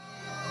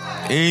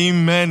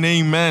Amen.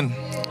 Amen.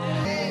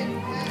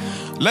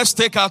 Let's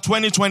take our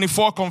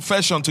 2024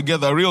 confession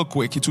together real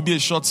quick. It will be a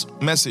short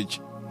message.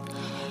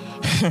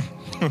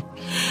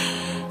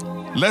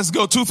 Let's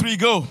go. 2, 3,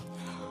 go.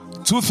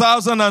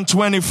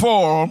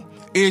 2024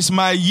 is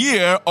my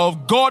year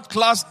of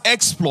God-class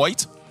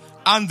exploit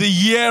and the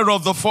year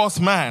of the fourth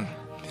man.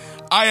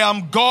 I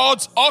am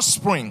God's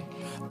offspring,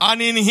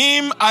 and in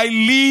him I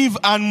live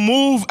and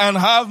move and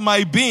have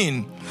my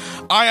being.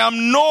 I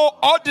am no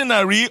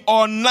ordinary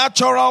or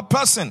natural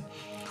person.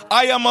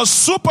 I am a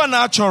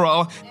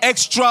supernatural,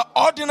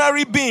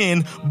 extraordinary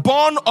being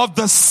born of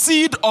the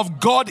seed of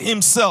God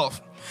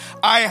himself.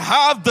 I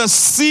have the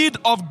seed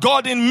of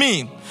God in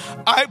me.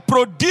 I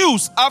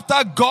produce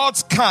after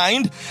God's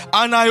kind,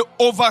 and I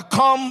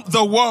overcome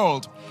the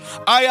world.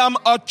 I am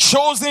a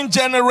chosen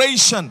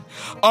generation,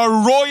 a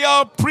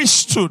royal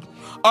priesthood,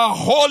 a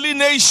holy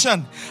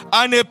nation,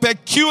 and a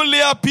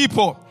peculiar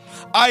people.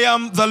 I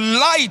am the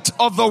light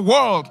of the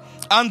world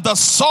and the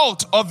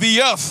salt of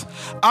the earth.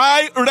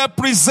 I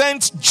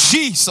represent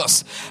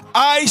Jesus.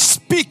 I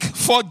speak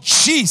for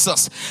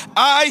Jesus.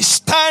 I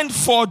stand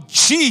for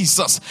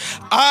Jesus.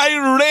 I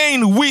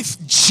reign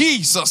with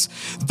Jesus.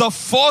 The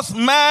fourth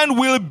man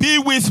will be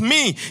with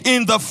me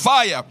in the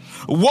fire.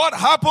 What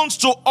happens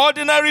to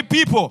ordinary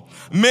people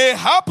may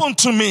happen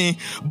to me,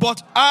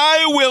 but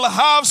I will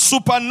have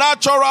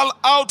supernatural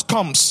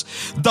outcomes.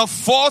 The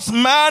fourth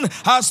man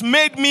has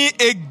made me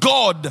a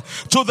god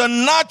to the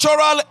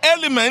natural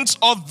elements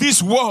of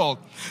this world.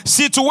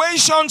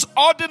 Situations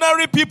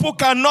ordinary people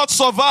cannot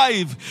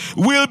survive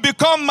will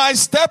become my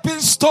stepping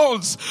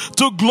stones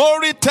to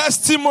glory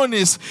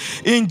testimonies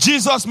in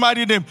Jesus'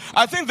 mighty name.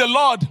 I think the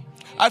Lord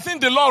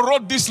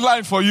wrote this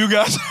line for you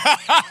guys.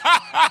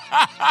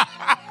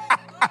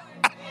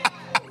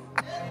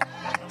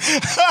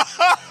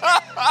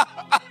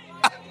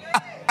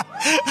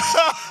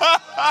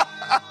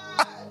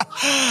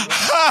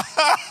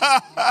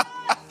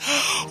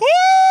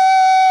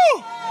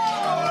 Woo!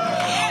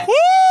 Woo!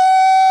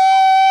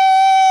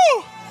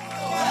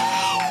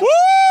 Woo!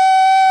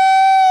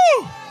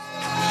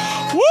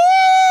 Woo!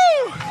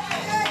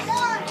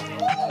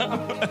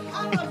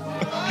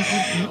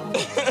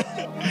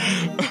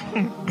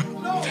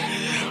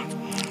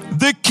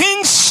 The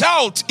king's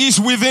shout is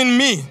within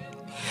me,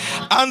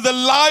 and the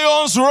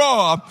lion's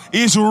roar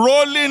is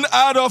rolling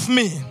out of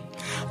me.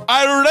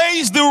 I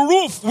raise the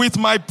roof with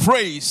my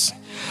praise.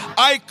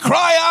 I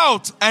cry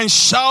out and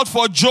shout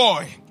for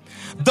joy.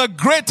 The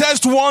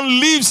greatest one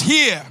lives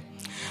here.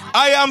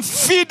 I am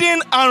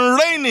feeding and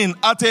reigning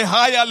at a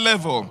higher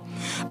level.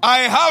 I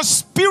have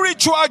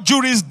spiritual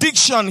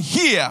jurisdiction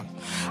here.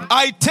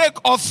 I take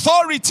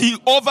authority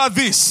over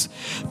this.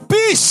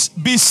 Peace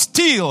be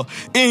still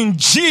in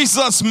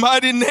Jesus'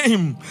 mighty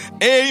name.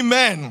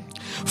 Amen.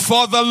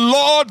 For the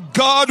Lord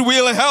God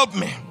will help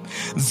me.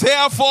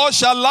 Therefore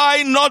shall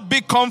I not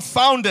be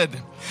confounded.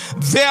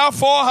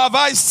 Therefore have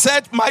I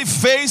set my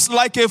face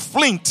like a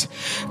flint,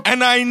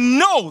 and I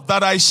know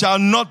that I shall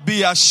not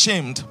be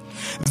ashamed.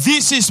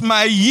 This is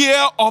my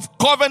year of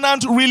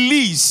covenant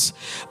release.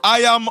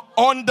 I am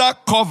under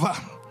cover.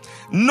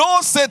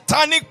 No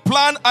satanic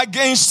plan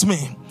against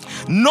me,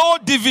 no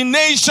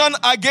divination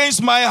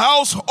against my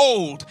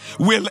household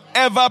will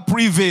ever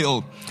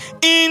prevail.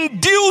 In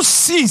due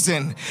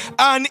season,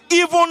 and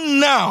even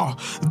now,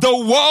 the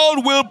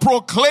world will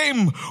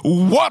proclaim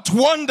what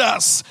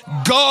wonders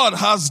God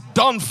has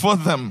done for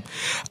them.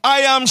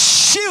 I am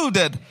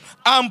shielded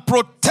and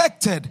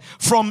protected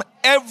from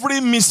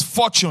every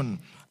misfortune.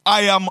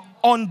 I am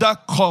under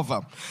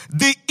cover.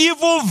 The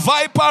evil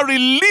viper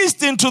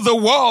released into the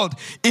world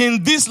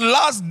in these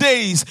last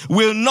days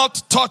will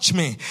not touch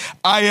me.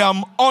 I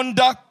am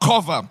under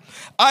cover.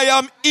 I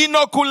am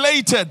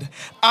inoculated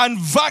and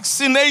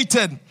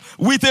vaccinated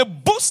with a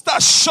booster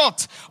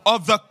shot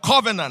of the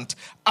covenant.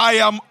 I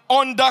am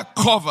under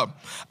cover.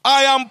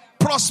 I am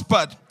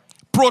prospered,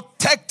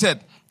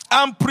 protected,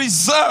 and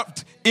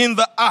preserved in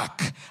the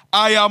ark.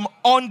 I am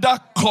under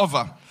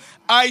cover.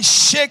 I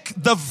shake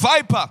the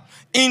viper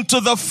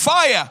into the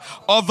fire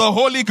of the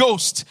Holy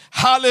Ghost.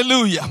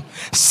 Hallelujah.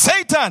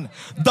 Satan,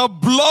 the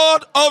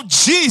blood of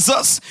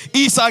Jesus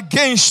is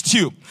against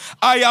you.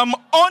 I am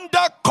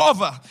under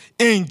cover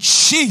in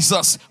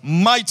Jesus'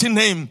 mighty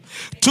name.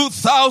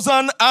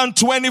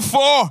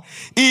 2024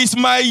 is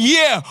my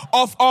year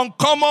of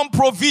uncommon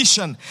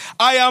provision.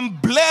 I am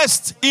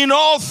blessed in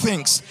all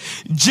things.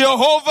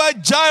 Jehovah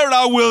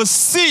Jireh will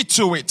see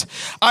to it.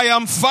 I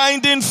am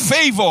finding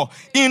favor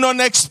in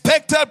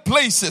unexpected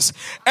places,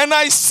 and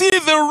I see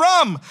the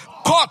ram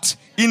caught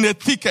in a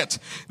thicket.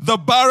 The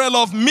barrel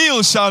of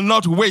meal shall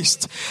not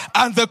waste,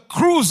 and the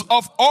cruse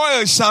of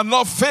oil shall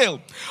not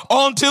fail,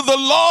 until the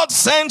Lord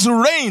sends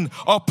rain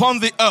upon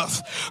the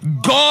earth.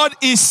 God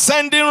is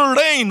sending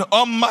rain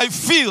on my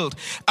field,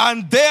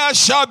 and there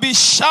shall be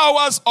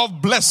showers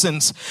of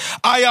blessings.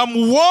 I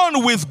am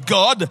one with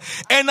God,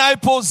 and I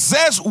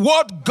possess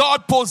what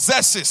God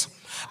possesses.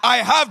 I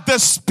have the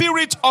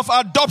spirit of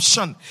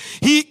adoption.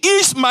 He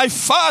is my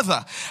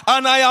father,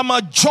 and I am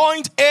a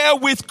joint heir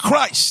with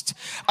Christ.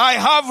 I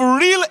have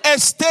real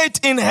estate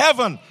in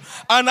heaven,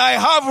 and I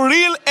have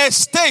real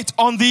estate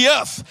on the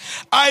earth.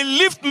 I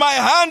lift my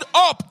hand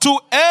up to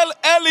El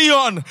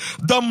Elyon,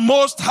 the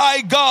Most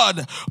High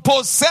God,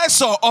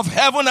 possessor of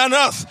heaven and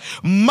earth.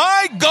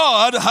 My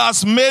God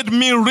has made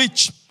me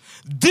rich.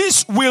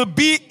 This will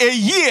be a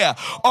year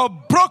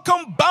of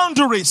broken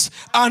boundaries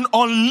and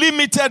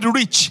unlimited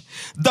reach.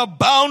 The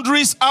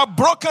boundaries are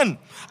broken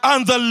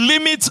and the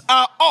limits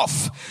are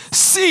off.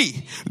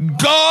 See,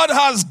 God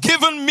has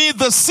given me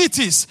the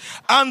cities,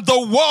 and the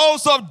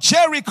walls of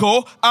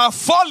Jericho are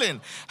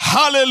falling.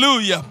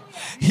 Hallelujah.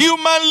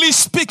 Humanly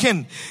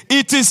speaking,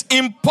 it is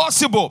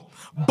impossible,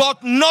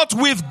 but not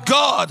with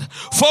God.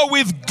 For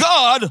with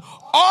God,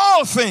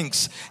 all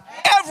things,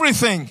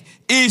 everything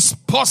is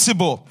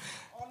possible.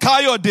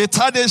 Kayode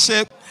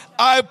Tadese,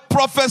 I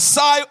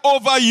prophesy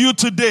over you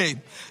today.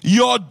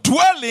 Your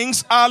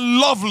dwellings are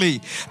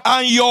lovely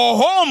and your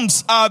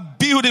homes are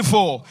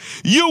beautiful.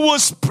 You will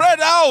spread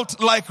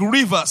out like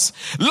rivers,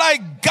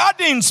 like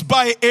gardens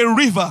by a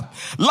river,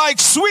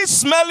 like sweet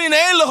smelling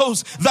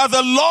aloes that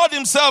the Lord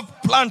himself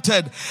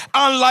planted,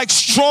 and like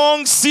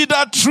strong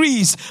cedar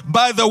trees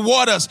by the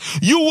waters.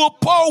 You will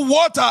pour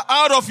water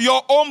out of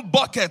your own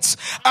buckets,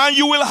 and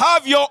you will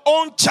have your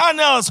own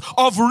channels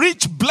of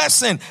rich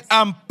blessing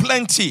and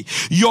plenty.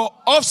 Your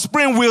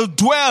offspring will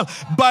dwell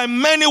by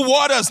many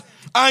waters,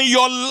 and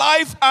your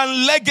life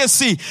and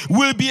legacy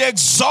will be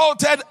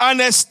exalted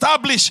and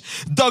established.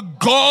 The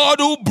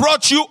God who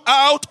brought you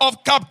out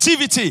of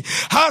captivity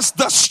has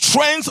the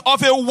strength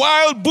of a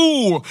wild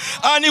bull,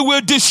 and he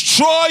will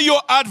destroy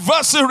your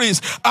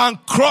adversaries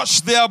and crush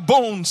their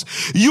bones.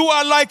 You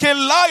are like a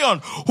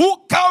lion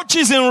who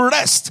couches in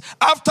rest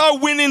after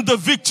winning the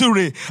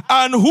victory,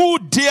 and who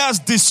dares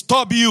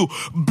disturb you?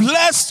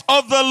 Blessed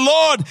of the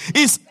Lord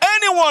is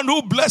anyone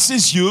who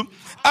blesses you,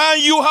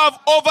 and you have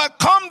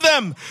overcome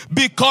them,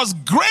 because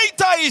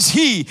greater is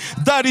he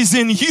that is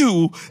in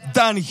you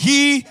than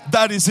he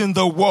that is in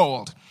the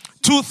world.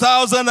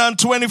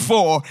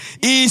 2024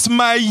 is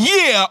my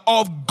year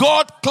of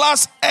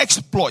God-class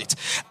exploit,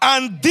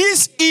 and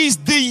this is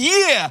the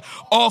year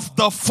of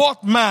the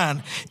fourth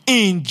man.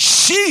 In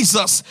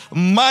Jesus'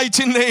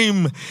 mighty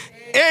name,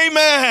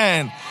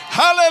 amen.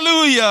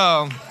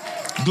 Hallelujah.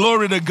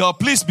 Glory to God.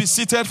 Please be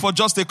seated for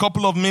just a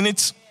couple of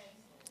minutes.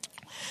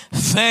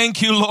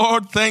 Thank you,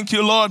 Lord. Thank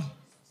you, Lord.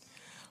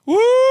 Woo!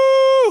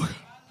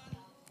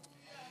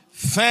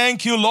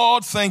 Thank you,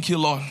 Lord. Thank you,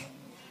 Lord.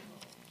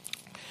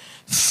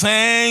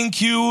 Thank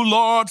you,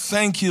 Lord.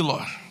 Thank you,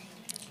 Lord.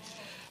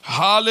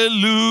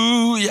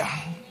 Hallelujah.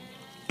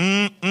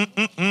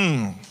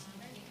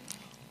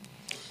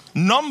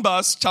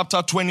 Numbers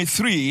chapter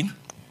 23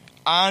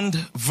 and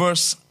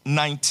verse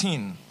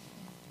 19.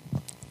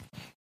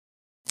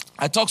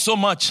 I talk so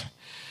much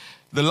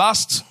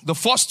the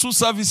first two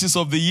services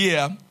of the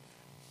year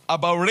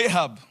about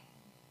Rahab.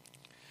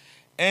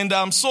 And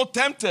I'm so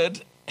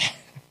tempted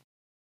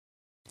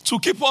to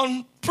keep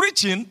on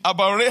preaching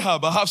about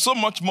Rahab. I have so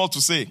much more to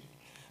say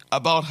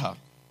about her.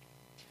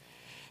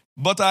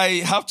 But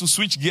I have to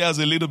switch gears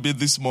a little bit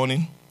this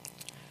morning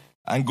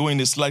and go in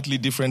a slightly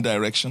different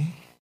direction.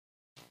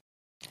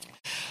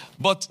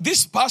 But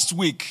this past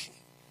week,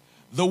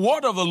 the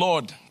word of the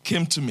Lord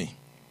came to me.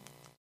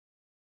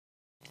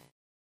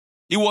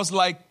 It was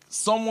like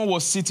someone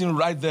was sitting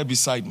right there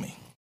beside me.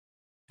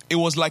 It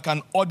was like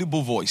an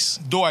audible voice,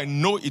 though I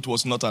know it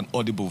was not an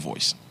audible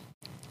voice.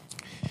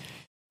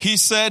 He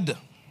said,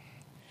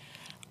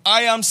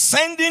 I am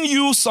sending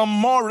you some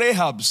more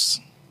Rahabs.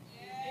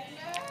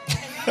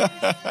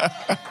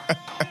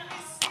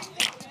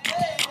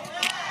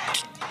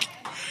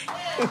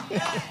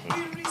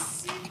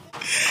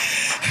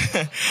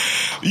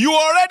 You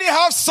already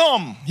have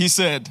some, he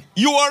said.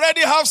 You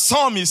already have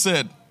some, he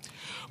said.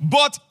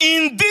 But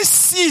in this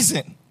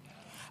season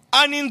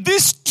and in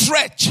this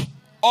stretch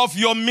of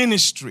your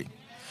ministry,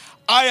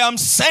 I am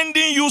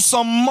sending you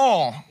some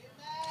more.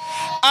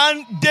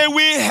 And they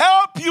will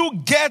help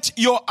you get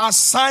your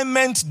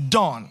assignment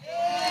done.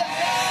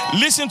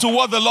 Listen to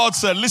what the Lord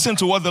said. Listen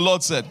to what the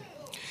Lord said.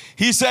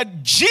 He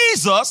said,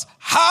 Jesus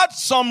had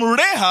some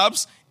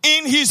Rahabs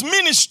in his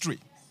ministry.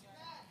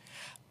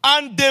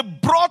 And they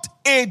brought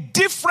a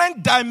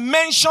different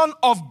dimension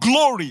of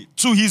glory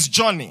to his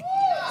journey.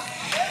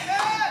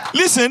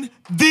 Listen,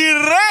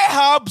 the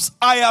Rahabs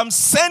I am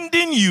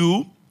sending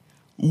you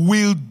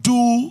will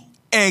do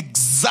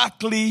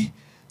exactly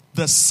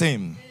the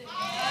same.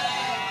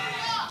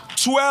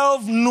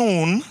 12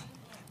 noon,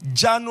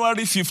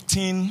 January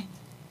 15,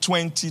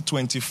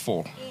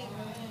 2024.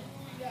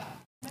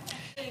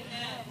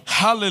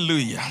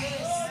 Hallelujah.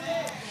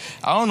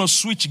 I want to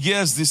switch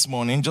gears this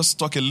morning, just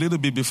talk a little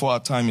bit before our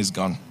time is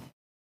gone.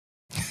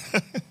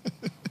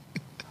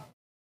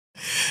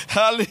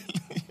 Hallelujah.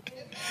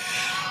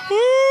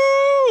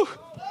 Woo!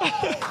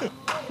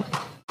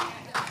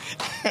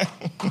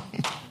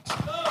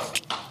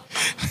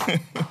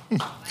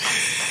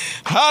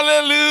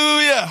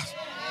 Hallelujah.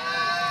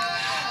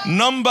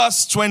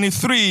 Numbers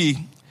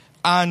 23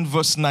 and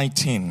verse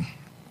 19.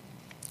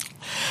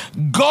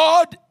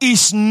 God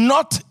is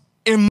not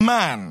a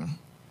man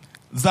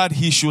that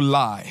he should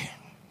lie,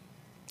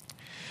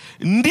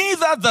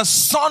 neither the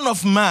Son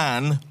of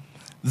Man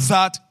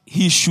that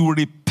he should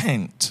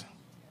repent.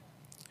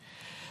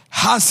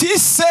 Has he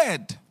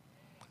said,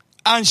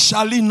 and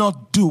shall he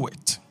not do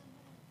it?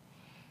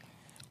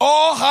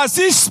 Or has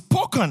he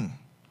spoken,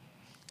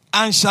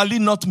 and shall he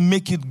not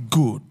make it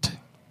good?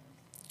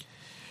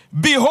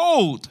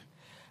 Behold,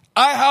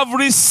 I have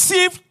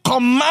received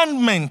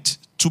commandment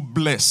to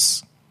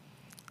bless,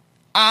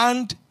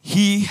 and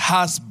he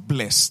has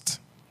blessed,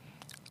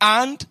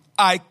 and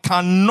I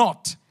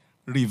cannot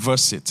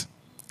reverse it.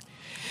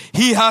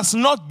 He has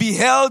not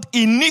beheld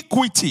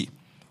iniquity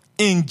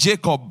in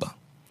Jacob,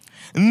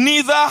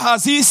 neither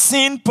has he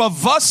seen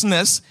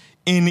perverseness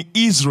in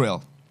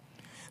Israel.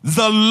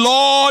 The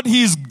Lord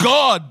his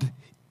God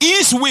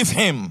is with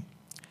him,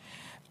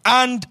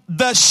 and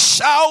the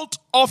shout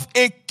of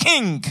a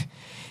king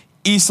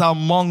is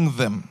among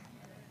them.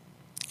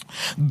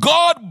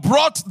 God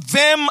brought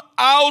them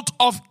out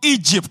of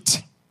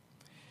Egypt.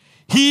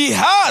 He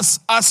has,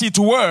 as it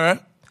were,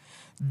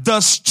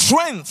 the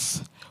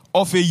strength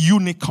of a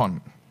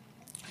unicorn.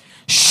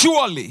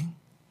 Surely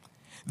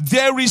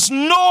there is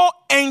no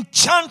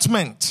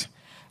enchantment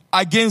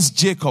against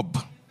Jacob,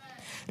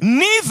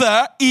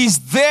 neither is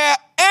there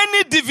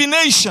any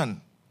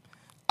divination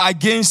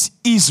against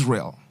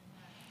Israel.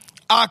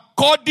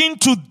 According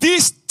to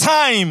this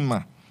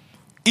time,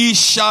 it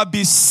shall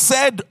be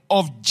said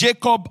of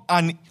Jacob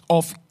and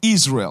of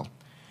Israel,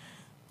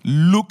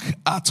 look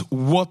at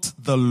what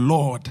the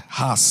Lord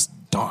has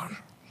done.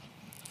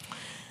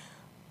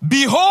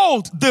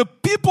 Behold, the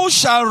people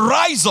shall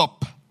rise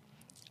up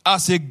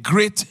as a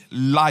great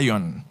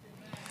lion,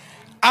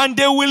 and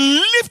they will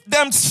lift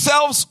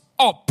themselves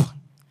up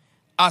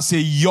as a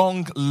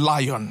young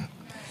lion.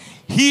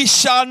 He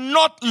shall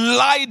not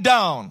lie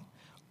down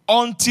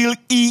until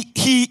he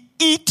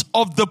eat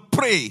of the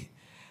prey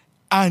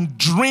and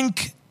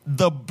drink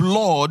the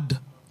blood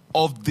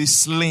of the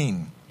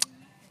slain.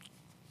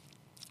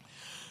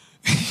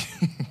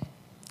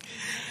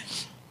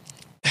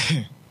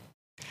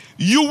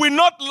 You will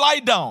not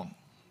lie down.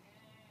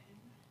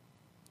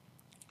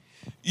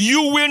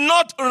 You will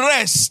not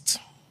rest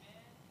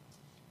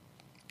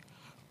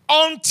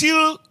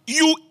until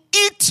you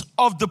eat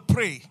of the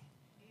prey.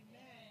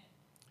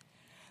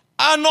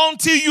 And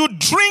until you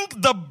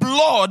drink the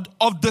blood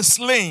of the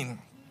slain.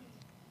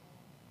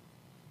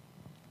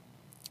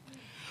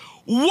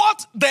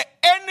 What the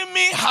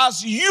enemy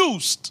has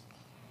used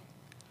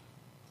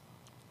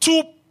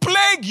to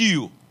plague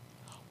you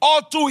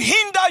or to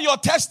hinder your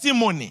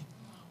testimony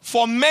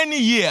for many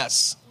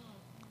years,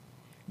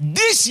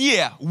 this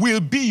year will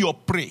be your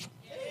prey.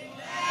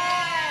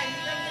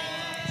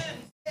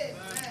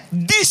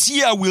 This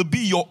year will be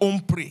your own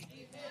prey.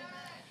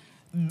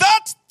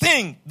 That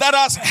thing that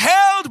has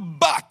held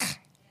back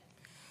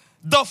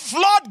the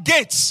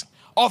floodgates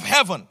of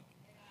heaven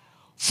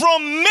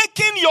from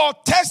making your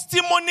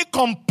testimony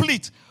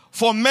complete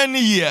for many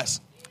years,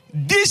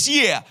 this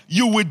year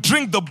you will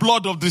drink the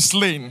blood of the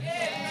slain.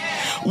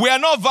 We are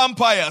not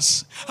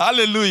vampires.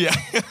 Hallelujah.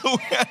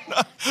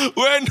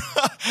 We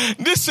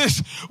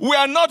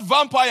are not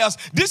vampires.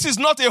 This is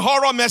not a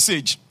horror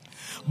message.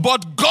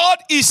 But God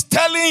is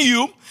telling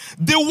you,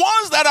 the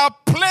ones that have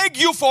plagued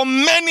you for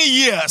many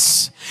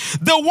years,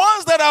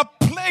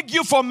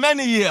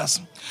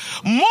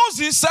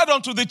 Moses said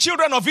unto the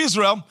children of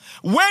Israel,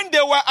 when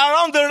they were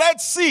around the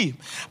Red Sea,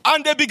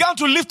 and they began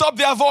to lift up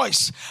their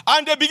voice,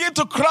 and they begin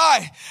to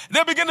cry,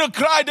 they begin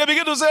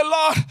to say,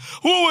 Lord,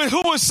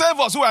 who will save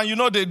us? And you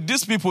know,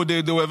 these people,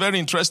 they were very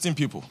interesting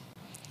people.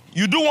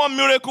 You do one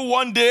miracle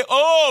one day,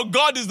 oh,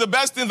 God is the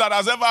best thing that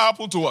has ever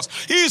happened to us.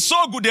 He is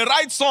so good. They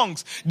write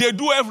songs. They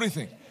do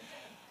everything.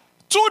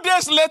 2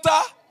 days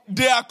later,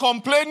 they are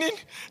complaining,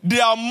 they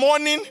are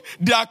mourning,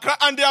 they are crying,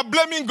 and they are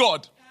blaming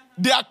God.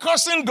 They are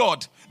cursing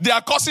God. They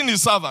are cursing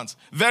his servants.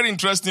 Very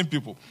interesting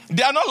people.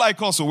 They are not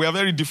like us, so we are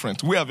very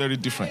different. We are very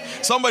different.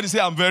 Somebody say,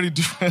 I'm very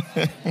different.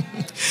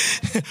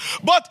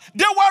 But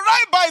they were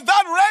right by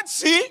that Red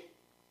Sea,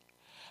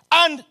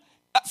 and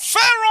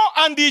Pharaoh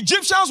and the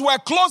Egyptians were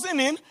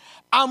closing in,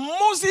 and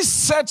Moses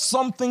said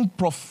something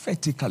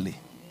prophetically.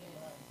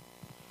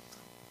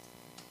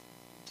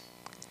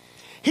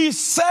 He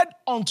said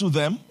unto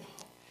them,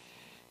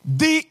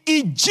 the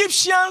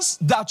Egyptians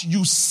that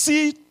you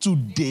see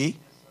today,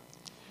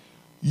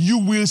 you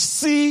will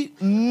see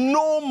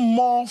no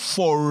more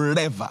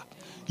forever.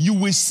 You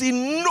will see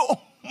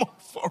no more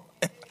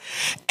forever.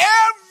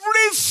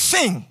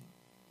 Everything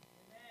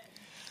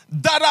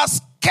that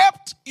has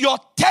kept your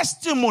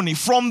testimony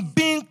from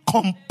being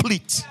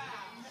complete,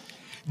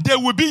 they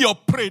will be your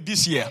prey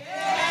this year.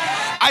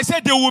 I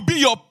said they will be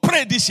your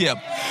prey this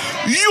year.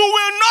 You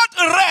will not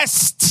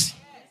rest.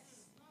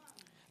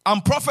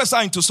 I'm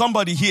prophesying to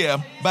somebody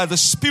here by the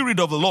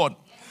Spirit of the Lord.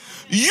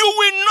 You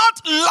will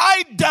not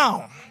lie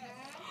down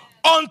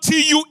until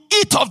you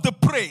eat of the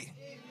prey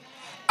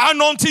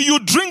and until you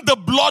drink the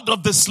blood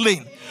of the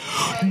slain.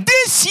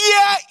 This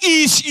year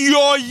is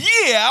your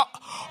year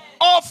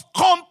of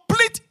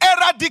complete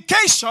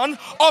eradication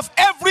of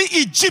every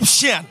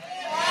Egyptian.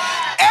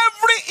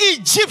 Every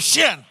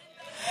Egyptian.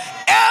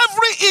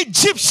 Every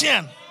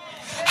Egyptian.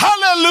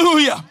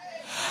 Hallelujah.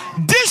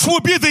 This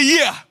will be the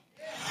year.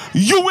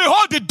 You will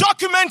hold the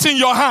document in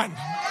your hand.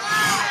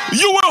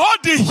 You will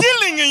hold the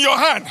healing in your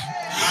hand.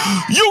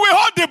 You will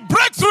hold the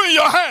breakthrough in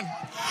your hand.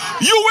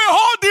 You will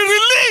hold the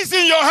release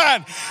in your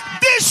hand.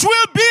 This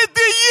will be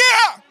the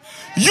year.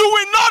 You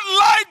will not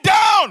lie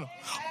down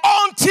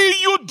until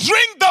you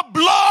drink the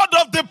blood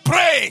of the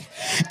prey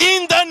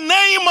in the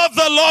name of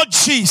the Lord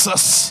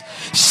Jesus.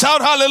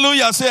 Shout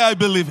hallelujah. Say, I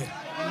believe it.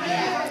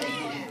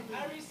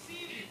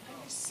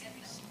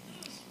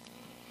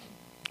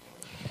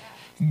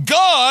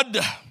 God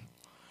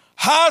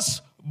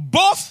has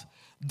both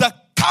the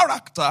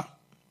character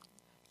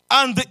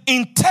and the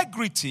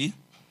integrity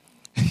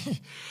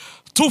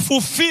to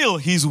fulfill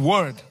his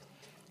word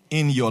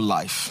in your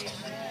life.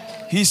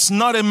 He's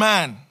not a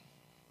man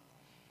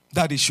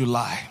that he should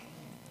lie.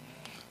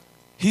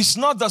 He's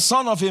not the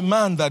son of a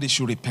man that he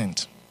should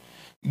repent.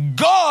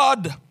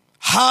 God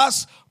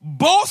has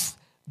both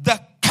the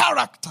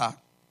character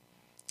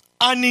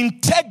and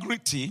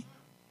integrity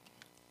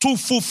to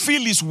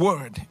fulfill his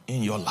word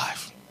in your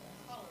life.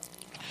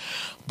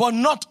 But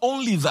not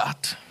only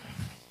that,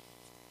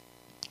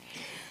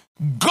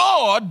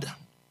 God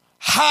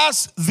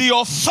has the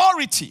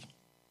authority,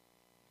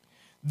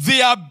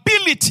 the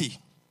ability,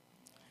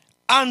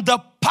 and the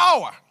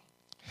power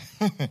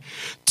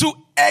to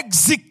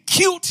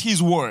execute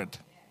his word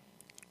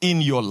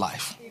in your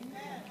life.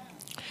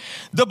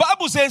 The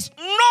Bible says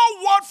no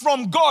word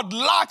from God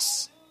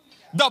lacks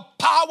the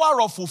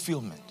power of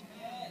fulfillment.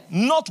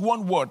 Not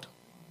one word.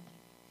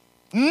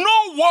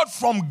 No word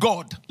from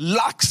God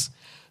lacks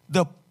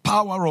the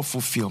power of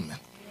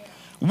fulfillment.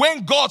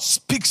 When God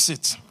speaks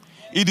it,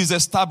 it is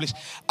established.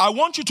 I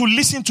want you to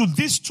listen to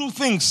these two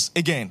things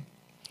again.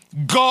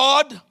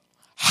 God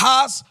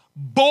has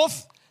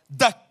both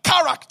the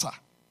character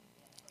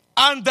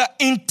and the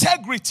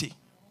integrity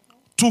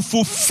to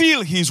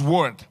fulfill his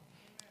word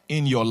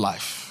in your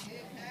life.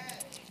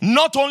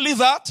 Not only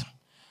that,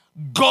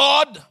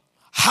 God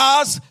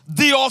has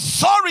the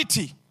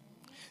authority,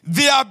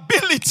 the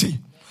ability,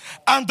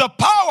 and the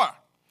power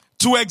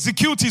to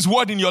execute his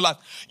word in your life.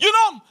 You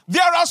know,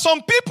 there are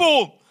some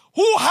people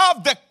who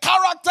have the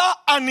character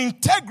and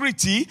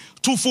integrity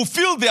to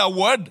fulfill their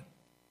word,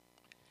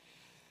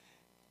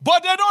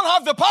 but they don't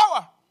have the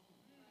power.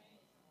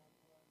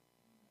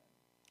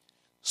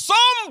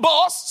 Some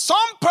boss,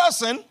 some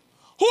person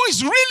who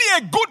is really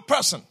a good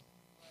person,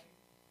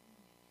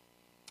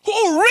 who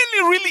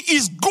really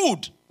is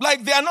good.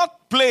 Like they are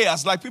not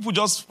players, like people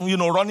just,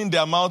 running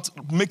their mouth,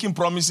 making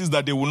promises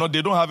that they will not,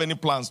 they don't have any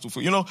plans to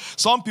fulfill.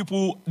 Some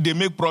people, they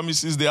make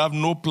promises, they have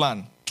no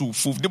plan to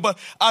fulfill. But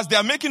as they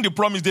are making the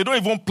promise, they don't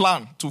even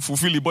plan to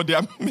fulfill it, but they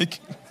are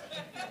making.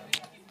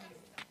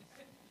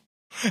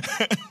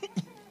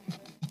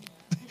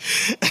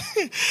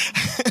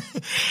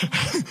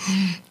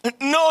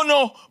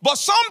 No. But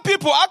some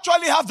people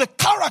actually have the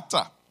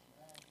character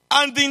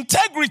and the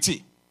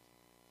integrity.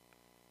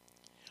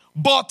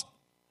 But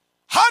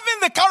having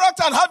the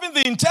character and having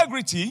the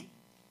integrity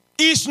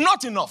is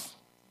not enough.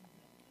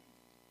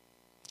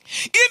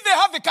 If they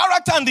have the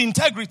character and the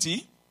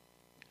integrity,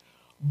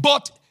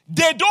 but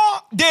they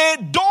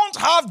don't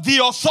have the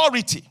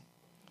authority,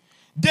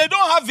 they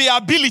don't have the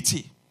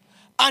ability,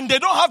 and they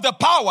don't have the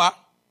power,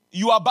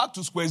 you are back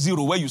to square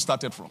zero where you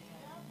started from.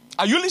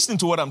 Are you listening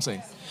to what I'm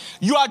saying?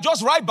 You are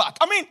just right back.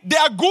 I mean, they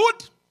are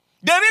good.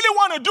 They really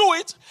want to do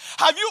it.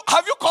 Have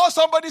you called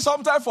somebody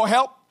sometime for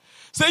help?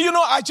 Say,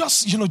 I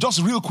just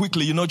real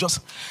quickly,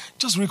 just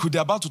real quick,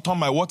 they're about to turn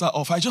my water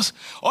off.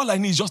 All I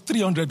need is just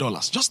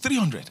 $300. Just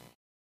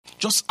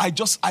 $300.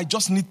 I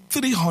just need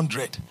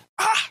 $300.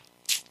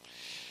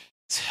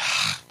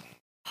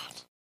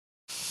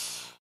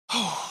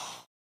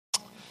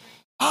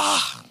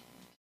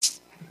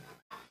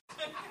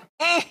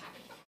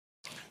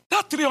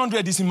 That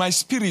 $300 is in my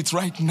spirit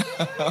right now.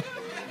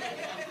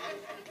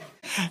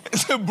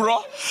 Say,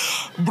 bro,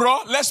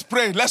 let's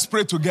pray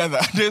together.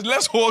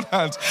 Let's hold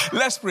hands.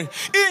 Let's pray.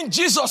 In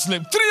Jesus'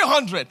 name,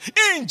 300.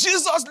 In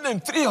Jesus' name,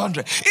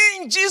 300.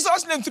 In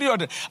Jesus' name,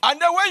 300.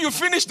 And then when you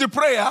finish the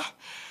prayer,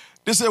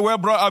 they say, well,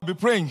 bro, I'll be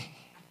praying.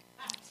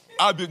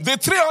 The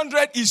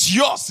 300 is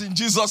yours in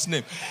Jesus'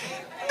 name.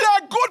 They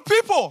are good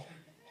people.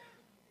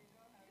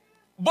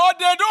 But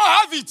they don't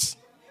have it.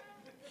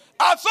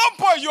 At some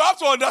point, you have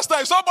to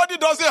understand, if somebody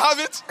doesn't have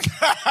it,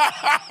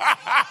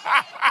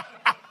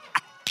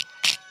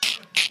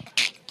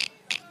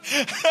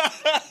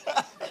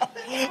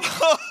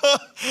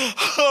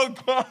 oh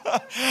God.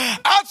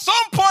 At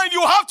some point,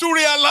 you have to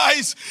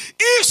realize,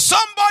 if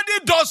somebody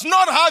does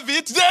not have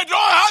it, they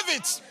don't have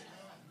it.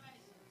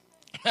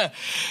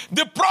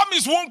 The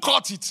promise won't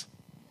cut it.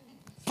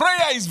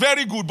 Prayer is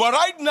very good, but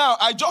right now,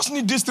 I just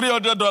need this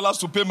 $300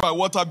 to pay my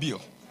water bill.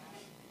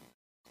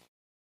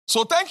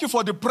 So thank you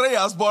for the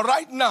prayers, but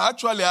right now, I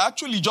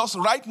actually just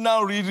right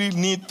now really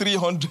need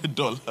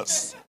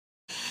 $300.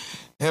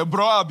 Hey,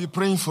 bro, I'll be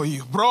praying for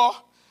you. Bro,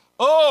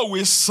 oh,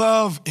 we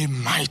serve a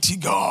mighty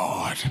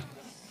God.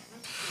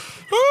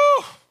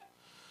 Woo.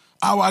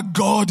 Our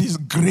God is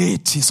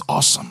great, he's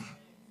awesome.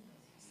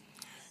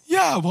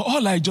 Yeah, but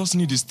all I just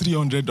need is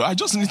 $300. I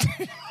just need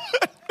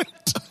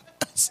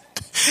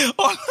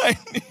all I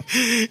need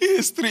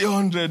is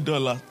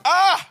 $300.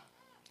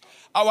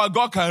 Our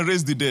God can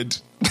raise the dead.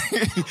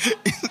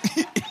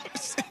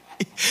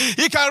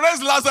 He can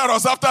raise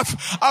Lazarus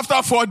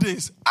after 4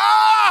 days.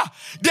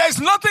 There is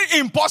nothing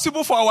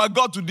impossible for our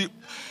God to do.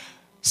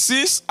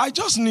 Sis, I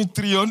just need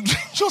 300.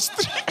 Just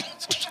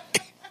 300.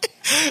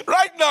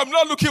 Right now, I'm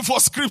not looking for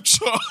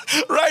scripture.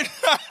 Right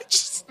now, I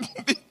just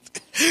need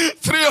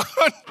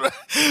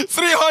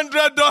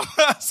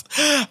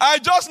 $300. I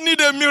just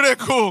need a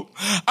miracle.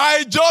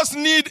 I just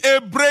need a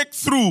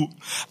breakthrough.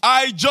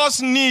 I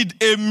just need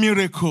a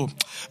miracle.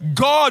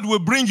 God will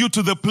bring you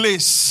to the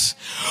place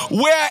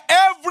where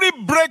every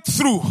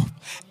breakthrough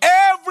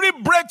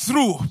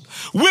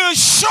will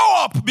show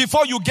up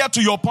before you get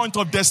to your point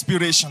of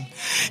desperation.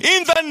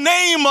 In the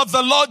name of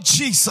the Lord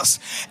Jesus,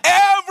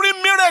 every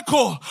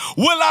miracle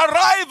will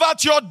arrive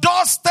at your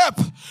doorstep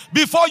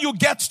before you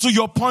get to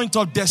your point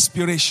of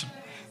desperation.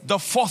 The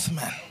fourth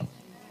man.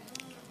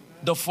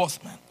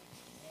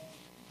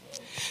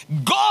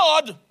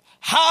 God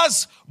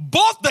has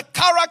both the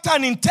character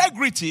and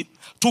integrity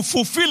to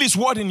fulfill his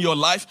word in your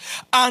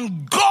life,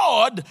 and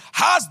God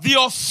has the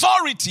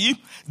authority,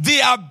 the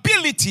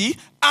ability,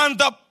 and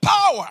the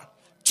power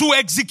to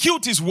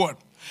execute his word.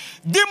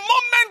 The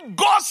moment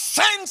God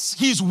sends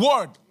his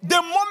word,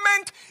 the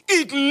moment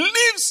it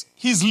leaves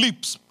his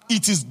lips,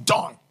 it is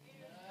done.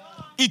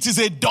 It is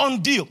a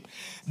done deal.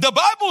 The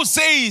Bible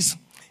says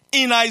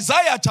in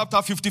Isaiah chapter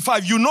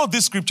 55, you know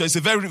this scripture, it's a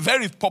very,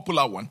 very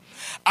popular one.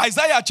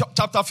 Isaiah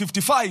chapter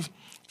 55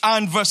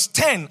 and verse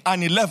 10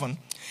 and 11,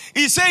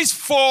 he says,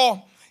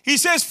 for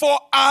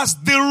as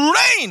the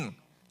rain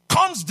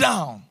comes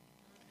down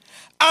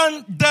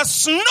and the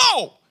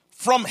snow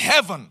from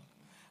heaven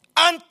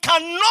and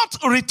cannot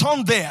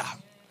return there,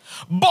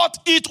 but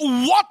it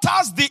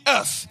waters the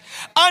earth,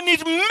 and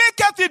it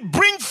maketh it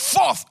bring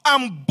forth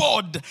and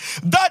bud,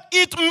 that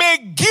it may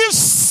give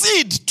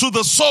seed to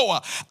the sower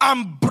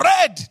and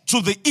bread to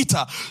the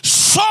eater.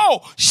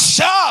 So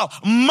shall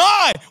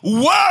my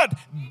word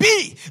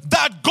be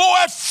that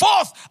goeth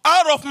forth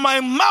out of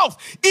my mouth.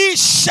 It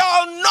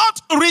shall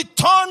not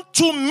return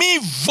to me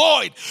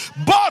void,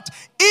 but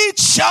it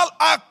shall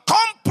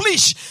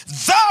accomplish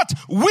that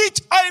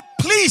which I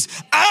please,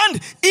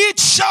 and it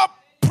shall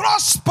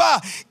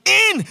prosper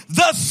in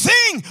the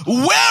thing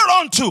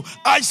whereunto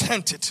I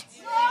sent it.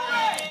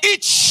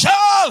 It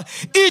shall.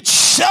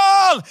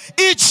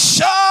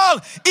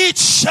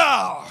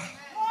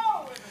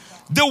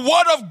 The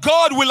word of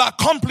God will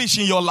accomplish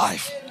in your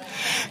life.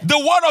 The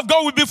word of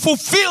God will be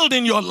fulfilled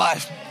in your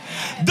life.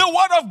 The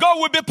word of God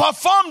will be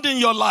performed in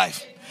your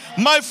life.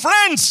 My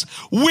friends,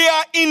 we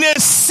are in a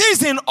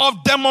season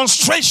of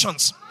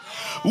demonstrations.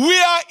 We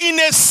are in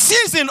a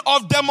season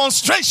of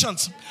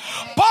demonstrations.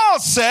 Paul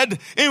said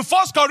in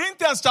 1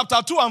 Corinthians chapter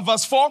 2 and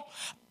verse 4,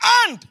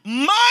 and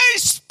my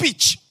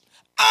speech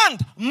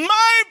and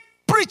my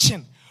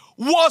preaching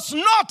was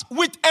not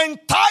with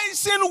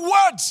enticing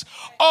words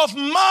of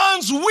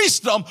man's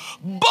wisdom,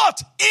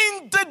 but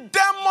in the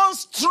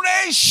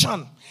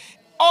demonstration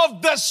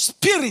of the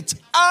Spirit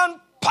and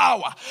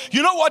power.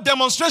 You know what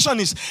demonstration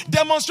is?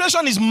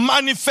 Demonstration is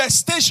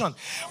manifestation.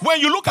 When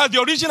you look at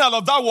the original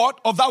of that word,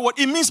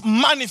 it means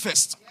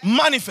manifest.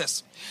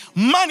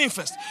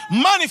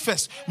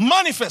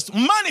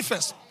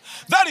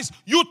 That is,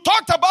 you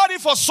talked about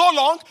it for so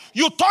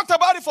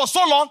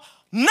long.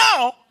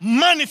 Now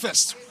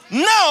manifest.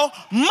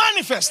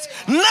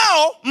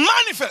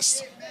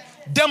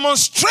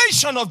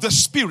 Demonstration of the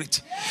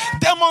Spirit.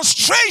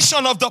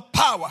 Demonstration of the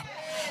power.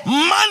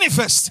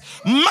 Manifest.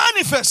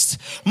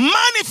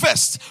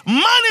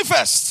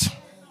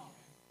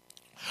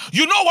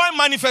 You know why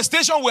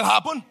manifestation will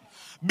happen?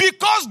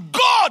 Because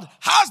God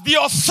has the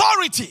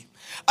authority,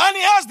 and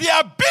he has the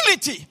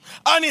ability,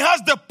 and he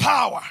has the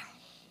power.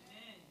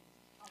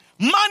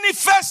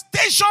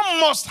 Manifestation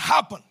must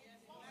happen.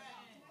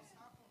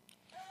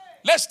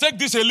 Let's take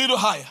this a little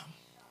higher.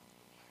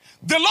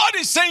 The Lord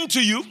is saying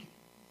to you,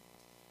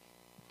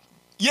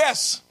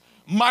 yes,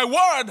 my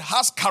word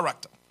has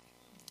character.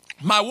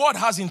 My word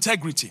has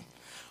integrity.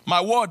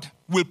 My word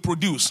will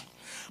produce.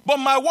 But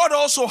my word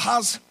also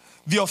has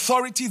the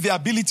authority, the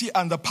ability,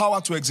 and the power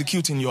to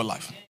execute in your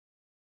life.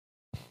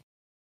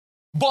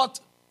 But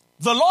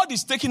the Lord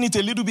is taking it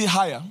a little bit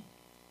higher.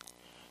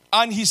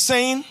 And he's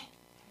saying,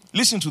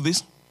 listen to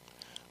this.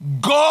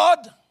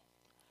 God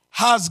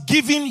has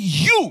given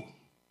you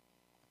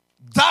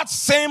that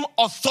same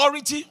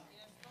authority,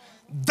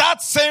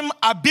 that same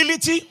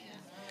ability,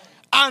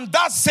 and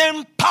that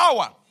same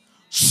power.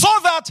 So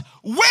that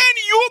when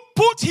you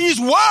put his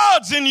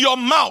words in your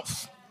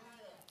mouth,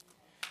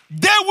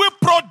 they will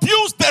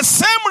produce the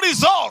same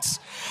results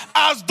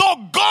as though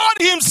God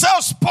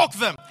himself spoke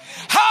them.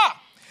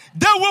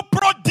 They will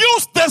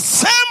produce the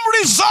same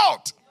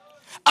result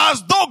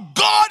as though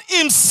God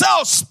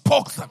himself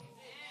spoke them.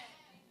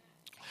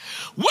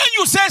 When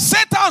you say,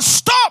 Satan,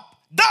 stop,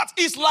 that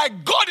is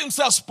like God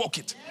himself spoke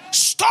it.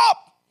 Stop.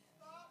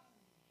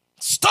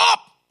 Stop.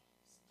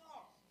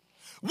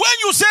 When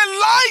you say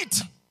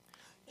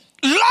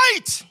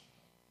light,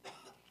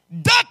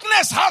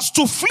 darkness has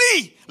to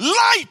flee.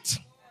 Light.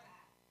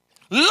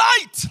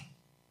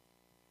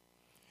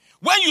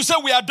 When you say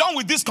we are done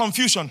with this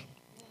confusion,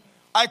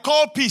 I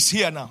call peace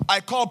here now. I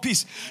call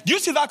peace. Do you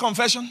see that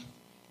confession?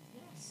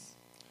 Yes.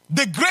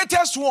 The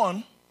greatest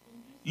one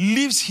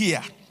lives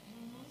here.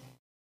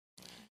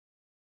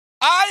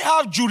 I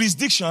have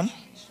jurisdiction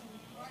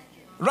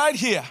right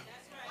here.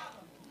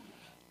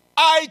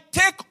 I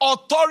take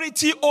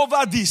authority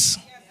over this.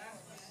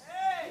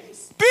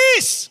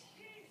 Peace.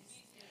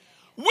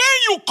 When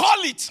you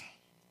call it,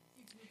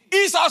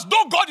 it's as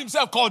though God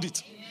himself called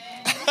it.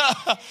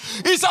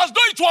 It's as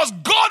though it was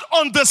God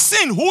on the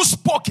scene who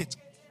spoke it.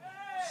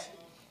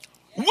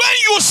 When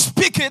you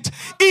speak it,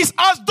 it's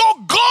as though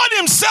God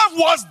himself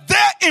was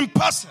there in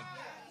person.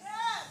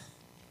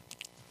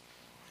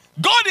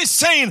 God is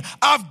saying,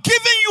 I've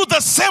given you the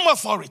same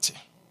authority.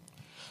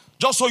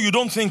 Just so you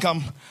don't think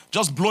I'm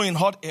just blowing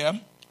hot air.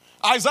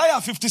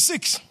 Isaiah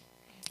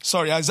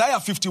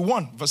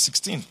 51 verse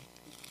 16.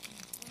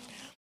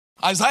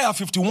 Isaiah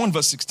 51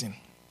 verse 16.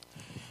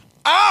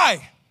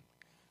 I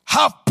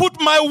have put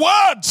my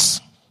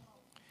words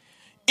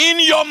in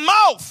your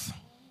mouth,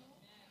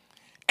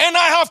 and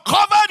I have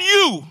covered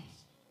you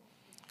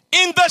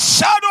in the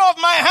shadow of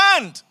my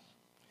hand,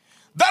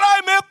 that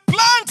I may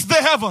plant the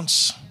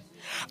heavens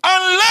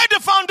and lay the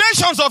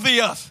foundations of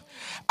the earth,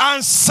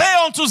 and say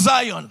unto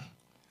Zion,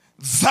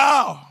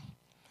 thou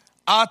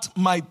art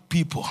my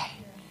people.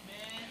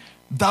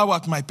 Thou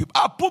art my people.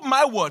 I put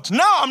my word.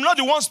 Now I'm not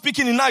the one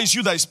speaking it. Now it's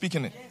you that is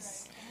speaking it.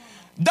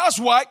 That's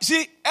why,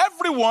 see,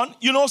 everyone,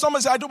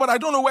 somebody say, I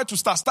don't know where to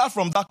start. Start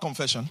from that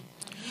confession.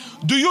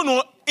 Do you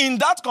know, in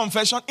that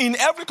confession, in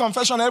every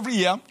confession, every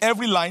year,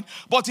 every line,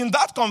 but in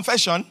that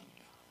confession,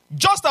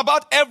 just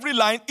about every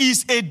line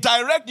is a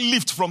direct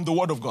lift from the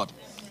word of God.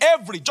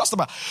 Just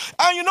about.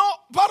 And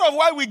part of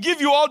why we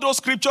give you all those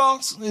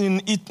scriptures in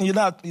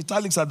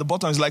italics at the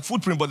bottom is like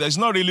footprint, but there's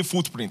not really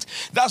footprint.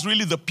 That's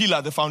really the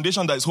pillar, the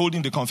foundation that is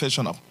holding the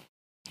confession up.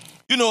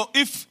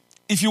 If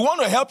you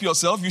want to help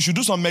yourself, you should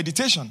do some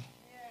meditation.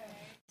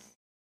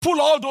 Pull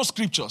all those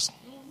scriptures.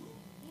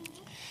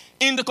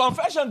 In the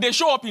confession, they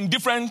show up in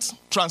different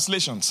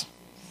translations.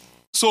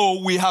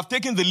 So we have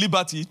taken the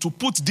liberty to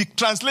put the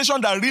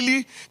translation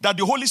that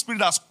the Holy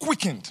Spirit has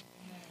quickened.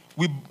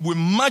 We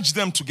merge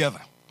them together.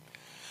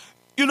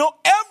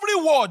 Every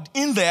word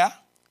in there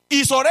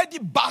is already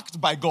backed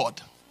by God.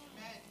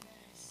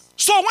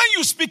 So when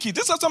you speak it,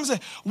 this is something say,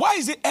 why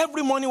is it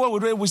every morning when we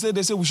read,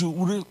 they say we should,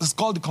 it's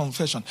called the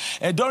confession.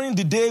 And during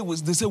the day,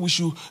 they say we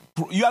should,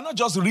 you are not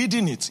just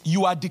reading it,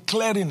 you are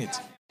declaring it.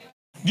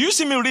 Do you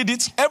see me read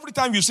it? Every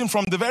time you see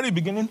from the very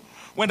beginning,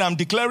 when I'm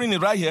declaring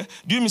it right here,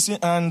 do you see,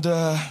 and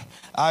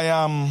I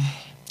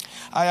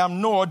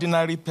am no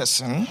ordinary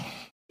person.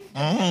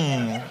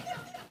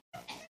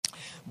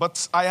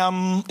 But I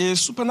am a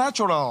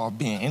supernatural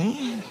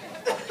being,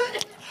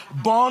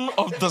 born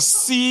of the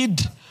seed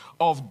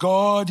of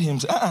God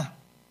himself.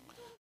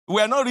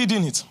 We are not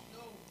reading it.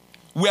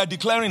 We are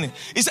declaring it.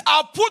 It's,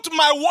 I'll put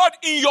my word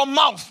in your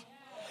mouth.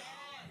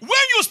 When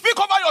you speak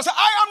over yourself,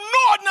 I am no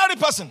ordinary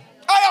person.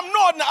 I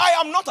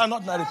am not an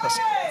ordinary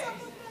person.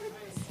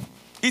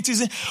 It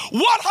is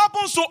what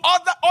happens to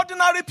other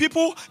ordinary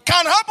people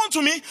can happen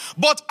to me,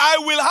 but I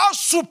will have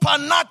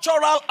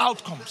supernatural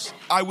outcomes.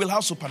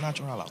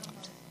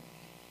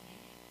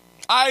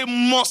 I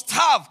must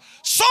have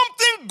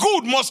something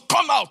good must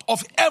come out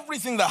of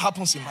everything that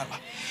happens in my life.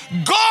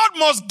 God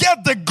must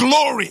get the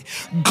glory.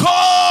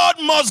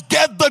 God must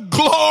get the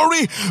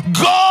glory.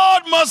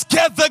 God must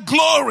get the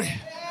glory.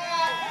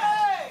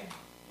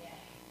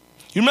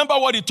 You remember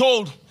what he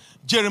told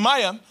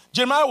Jeremiah?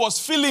 Jeremiah was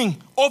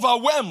feeling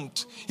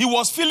overwhelmed. He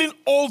was feeling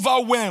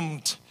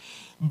overwhelmed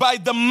by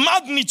the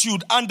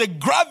magnitude and the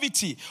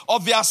gravity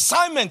of the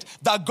assignment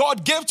that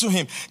God gave to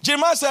him.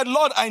 Jeremiah said,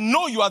 Lord, I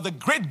know you are the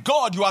great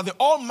God. You are the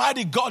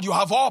almighty God. You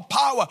have all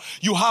power.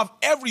 You have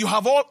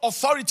all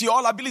authority,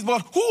 all ability.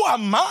 But who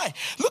am I?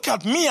 Look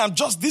at me. I'm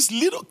just this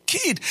little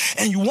kid.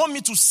 And you want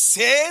me to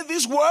say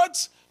these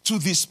words to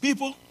these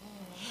people?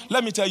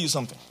 Let me tell you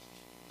something.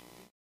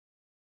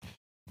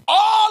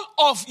 All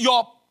of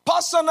your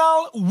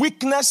personal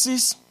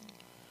weaknesses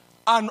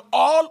and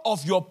all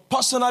of your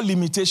personal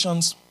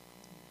limitations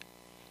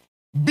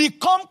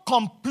become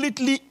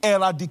completely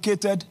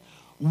eradicated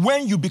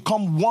when you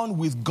become one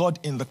with God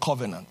in the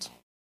covenant.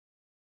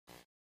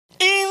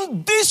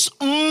 In this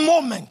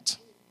moment,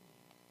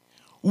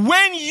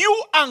 when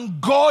you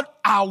and God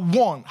are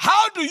one,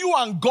 how do you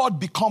and God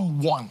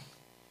become one?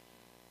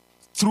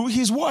 Through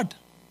his word.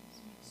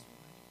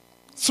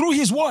 Through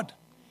his word.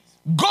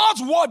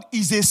 God's word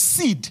is a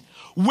seed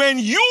when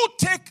you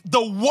take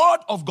the word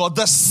of God,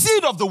 the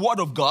seed of the word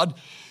of God,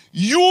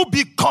 you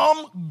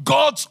become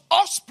God's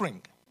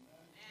offspring.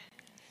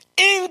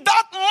 In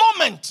that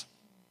moment.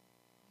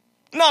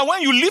 Now,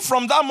 when you leave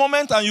from that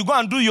moment and you go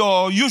and do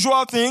your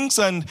usual things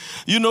and,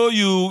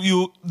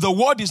 the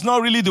word is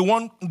not really the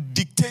one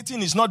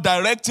dictating, it's not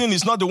directing,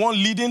 it's not the one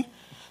leading.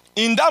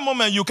 In that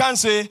moment, you can't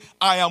say,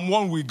 I am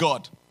one with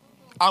God.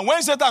 And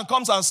when Satan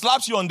comes and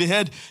slaps you on the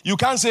head, you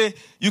can't say,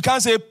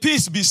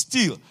 peace be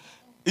still.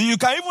 You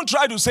can even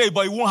try to say it,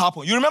 but it won't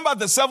happen. You remember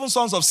the 7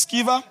 sons of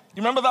Sceva?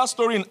 You remember that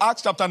story in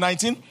Acts chapter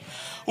 19?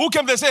 Who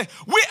came, they say,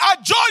 we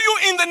adjure you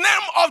in the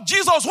name of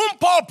Jesus whom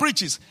Paul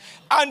preaches.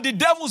 And the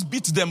devils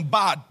beat them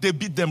bad. They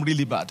beat them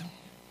really bad.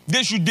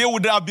 They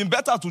would have been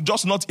better to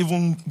just not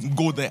even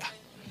go there.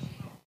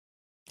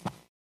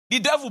 The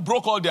devil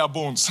broke all their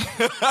bones.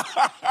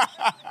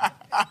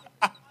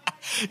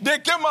 They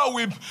came out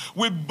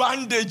with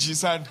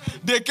bandages and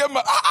they came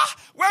out.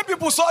 When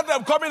people saw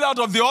them coming out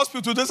of the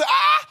hospital, they said,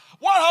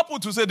 what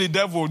happened to say the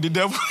devil? 7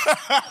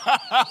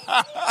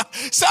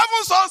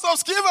 sons of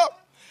Sceva.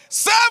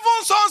 7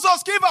 sons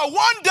of Sceva.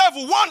 One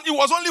devil. It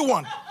was only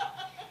one.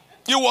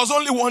 It was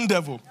only one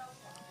devil.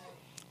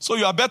 So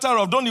you are better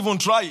off. Don't even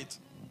try it.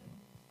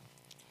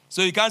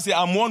 So you can't say,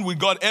 I'm one with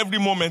God every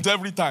moment,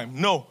 every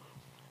time. No.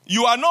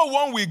 You are not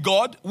one with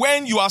God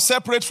when you are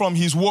separate from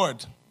his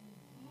word.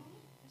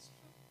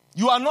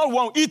 You are not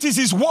one. It is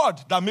his word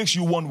that makes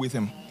you one with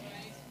him.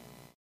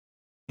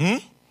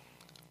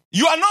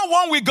 You are not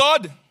one with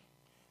God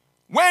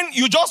when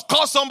you just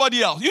curse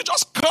somebody else. You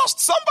just cursed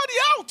somebody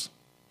out.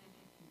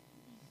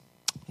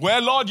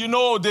 Well,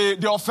 Lord, they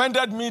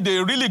offended me.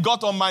 They really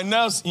got on my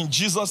nerves. In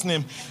Jesus'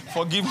 name,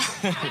 forgive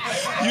me.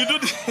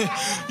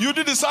 You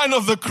do the sign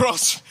of the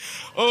cross.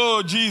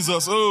 Oh,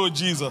 Jesus. Oh,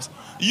 Jesus.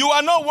 You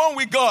are not one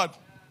with God.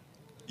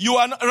 You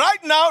are not,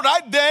 right now,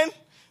 right then,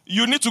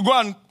 you need to go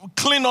and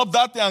clean up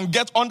that thing and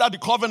get under the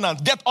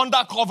covenant. Get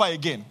under cover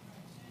again.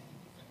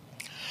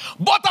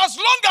 But as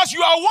long as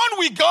you are one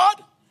with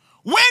God,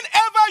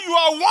 whenever you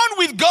are one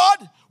with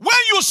God, when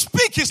you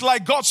speak, it's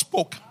like God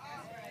spoke.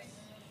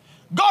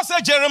 God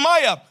said,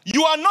 Jeremiah,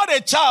 you are not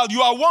a child.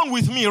 You are one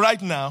with me right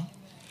now.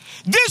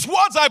 These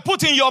words I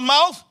put in your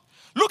mouth,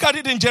 look at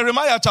it in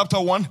Jeremiah chapter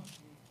 1.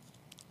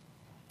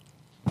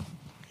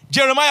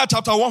 Jeremiah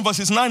chapter 1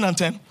 verses 9 and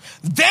 10.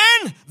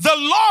 Then the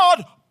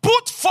Lord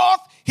put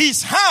forth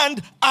his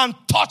hand and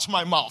touched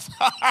my mouth.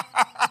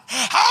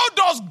 How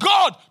does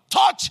God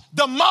touch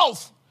the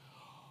mouth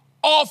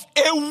of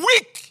a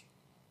weak,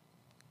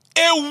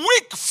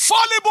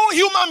 fallible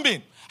human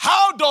being?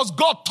 How does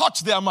God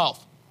touch their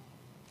mouth?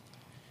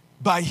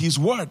 By his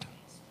word.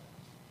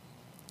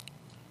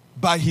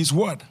 By his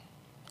word.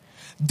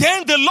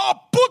 Then the Lord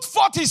put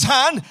forth his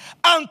hand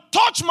and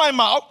touched my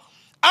mouth.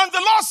 And the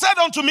Lord said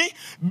unto me,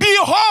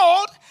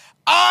 behold,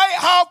 I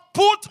have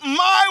put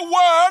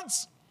my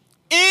words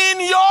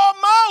in your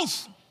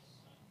mouth.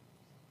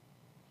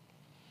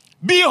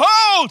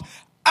 Behold,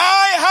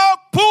 I have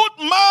put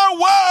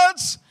my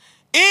words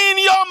in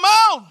your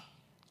mouth.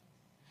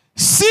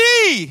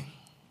 See,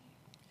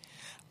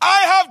 I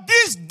have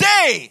this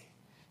day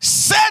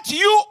set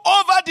you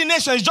over the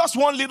nations. Just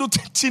one little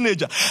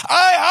teenager.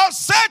 I have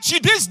set you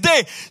this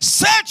day,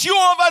 set you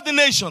over the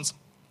nations.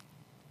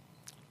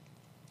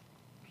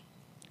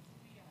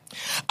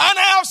 And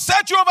I have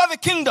set you over the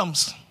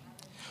kingdoms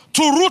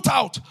to root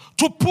out,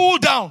 to pull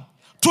down,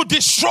 to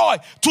destroy,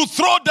 to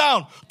throw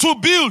down, to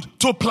build,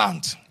 to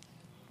plant.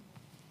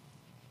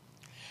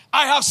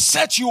 I have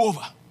set you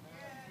over.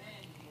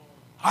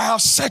 I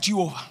have set you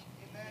over.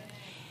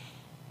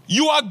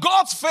 You are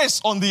God's face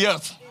on the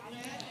earth.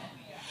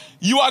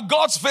 You are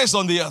God's face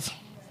on the earth.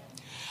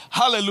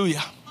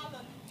 Hallelujah.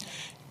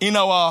 In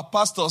our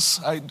pastors,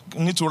 I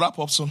need to wrap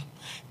up soon.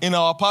 In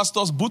our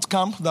pastors boot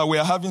camp that we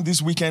are having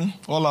this weekend,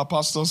 all our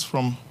pastors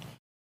from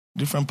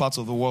different parts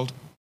of the world.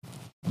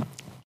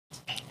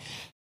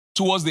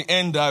 Towards the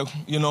end,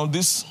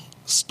 this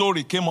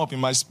story came up in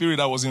my spirit.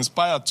 I was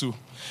inspired to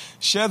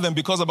share them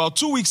because about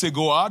 2 weeks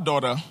ago, our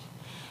daughter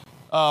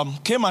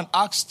came and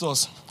asked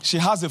us. She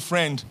has a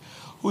friend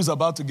who is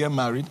about to get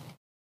married.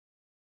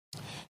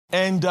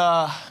 And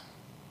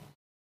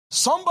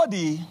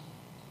somebody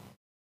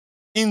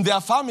in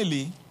their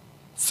family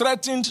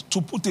threatened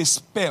to put a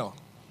spell.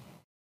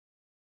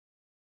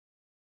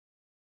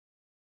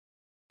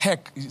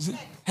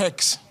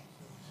 Hex.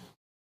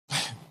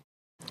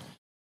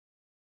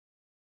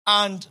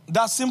 And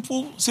that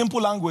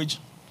simple language,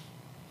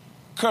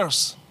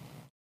 curse.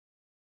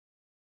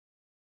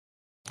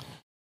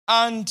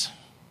 And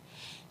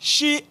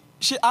she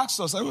asked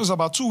us, it was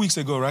about 2 weeks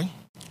ago, right?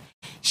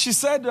 She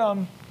said,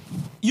 I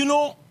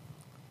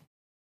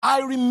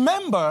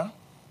remember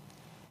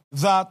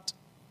that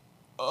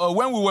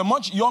when we were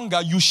much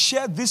younger, you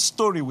shared this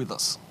story with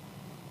us.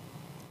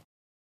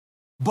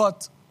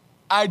 But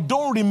I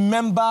don't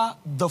remember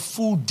the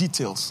full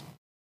details.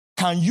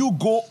 Can you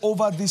go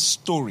over this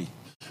story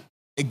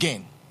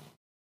again?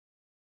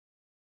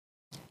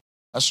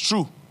 That's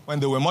true.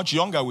 When they were much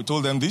younger, we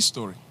told them this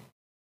story.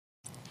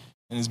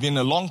 And it's been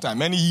a long time,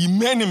 many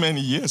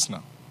years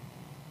now.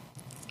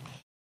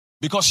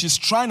 Because she's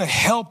trying to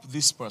help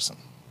this person.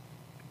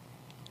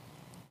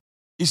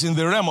 It's in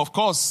the realm, of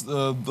course,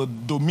 the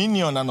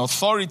dominion and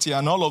authority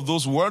and all of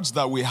those words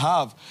that we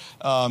have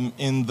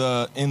in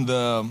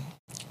the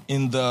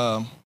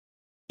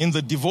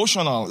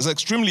devotional is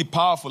extremely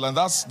powerful, and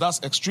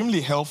that's extremely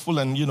helpful.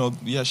 And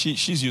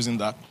she's using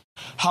that.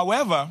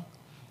 However,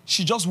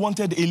 she just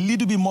wanted a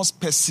little bit more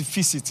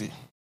specificity.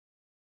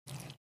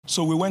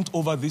 So we went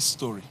over this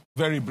story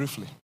very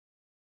briefly.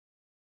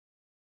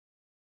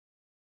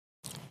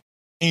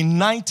 In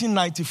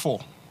 1994,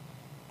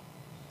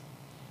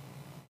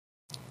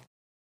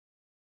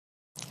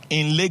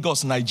 in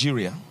Lagos,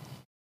 Nigeria,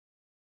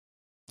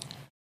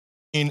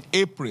 in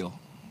April,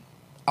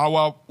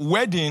 our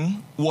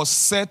wedding was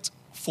set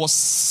for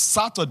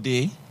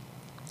Saturday,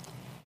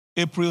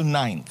 April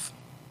 9th.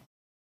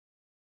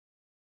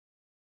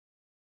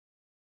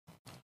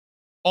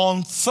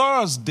 On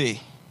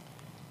Thursday,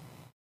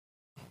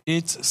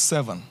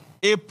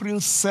 April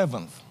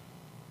 7th,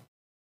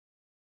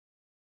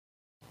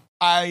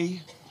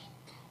 I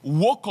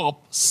woke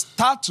up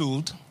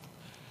startled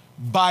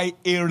by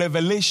a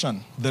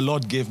revelation the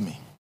Lord gave me.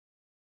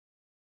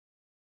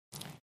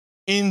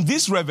 In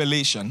this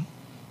revelation,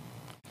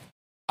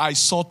 I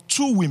saw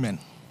two women.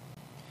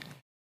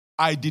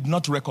 I did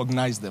not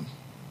recognize them.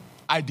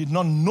 I did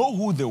not know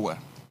who they were,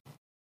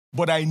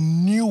 but I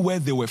knew where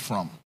they were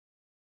from.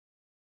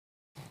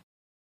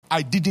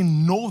 I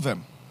didn't know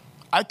them.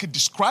 I could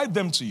describe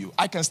them to you.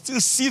 I can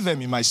still see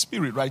them in my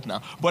spirit right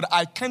now, but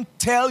I can't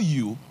tell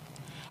you.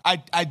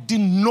 I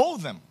didn't know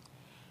them.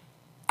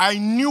 I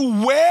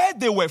knew where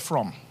they were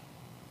from,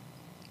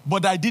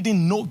 but I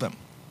didn't know them.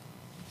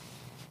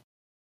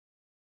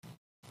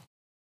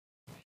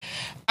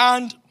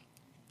 And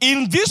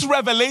in this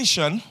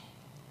revelation,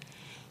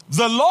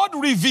 the Lord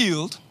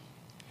revealed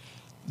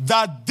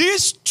that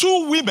these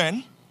two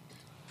women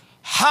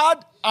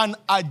had an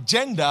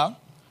agenda,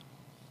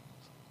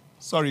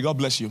 God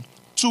bless you,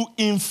 to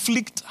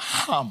inflict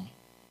harm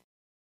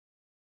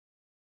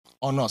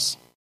on us.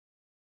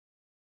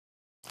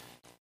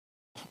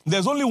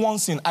 There's only one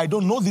sin. I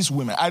don't know these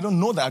women. I don't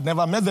know that. I've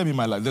never met them in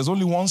my life. There's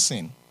only one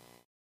sin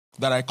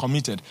that I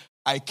committed.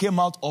 I came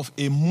out of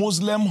a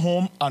Muslim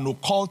home, an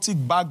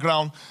occultic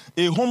background,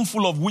 a home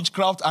full of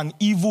witchcraft and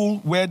evil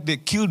where they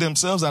killed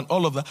themselves and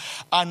all of that.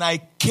 And I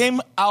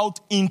came out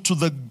into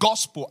the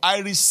gospel. I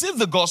received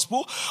the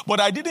gospel,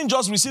 but I didn't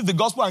just receive the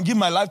gospel and give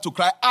my life to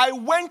Christ. I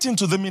went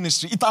into the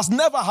ministry. It has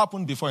never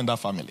happened before in that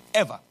family,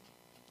 ever.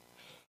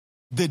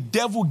 The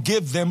devil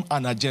gave them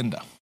an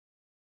agenda.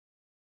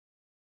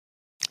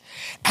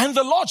 And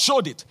the Lord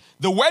showed it.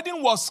 The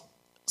wedding was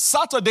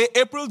Saturday,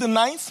 April the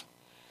 9th.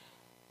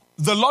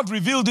 The Lord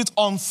revealed it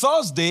on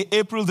Thursday,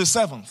 April the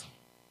 7th.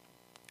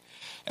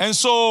 And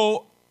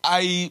so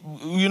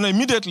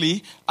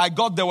immediately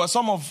there were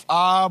some of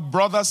our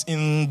brothers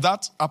in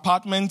that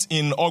apartment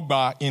in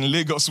Ogba in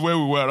Lagos where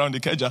we were around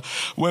the Ikeja,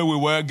 where we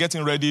were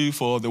getting ready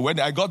for the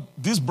wedding. I got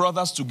these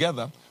brothers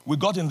together. We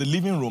got in the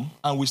living room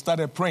and we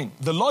started praying.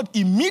 The Lord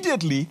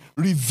immediately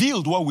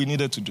revealed what we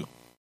needed to do.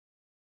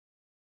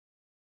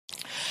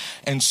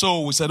 And so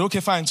we said, okay,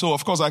 fine. So,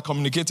 of course, I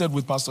communicated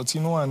with Pastor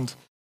Tino and,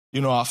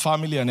 our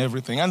family and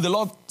everything. And the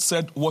Lord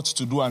said what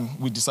to do, and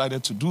we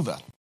decided to do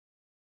that.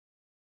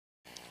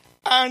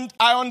 And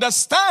I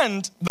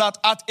understand that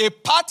at a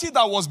party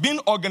that was being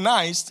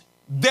organized,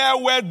 there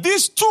were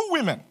these two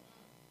women.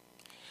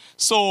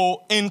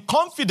 So, in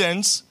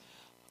confidence,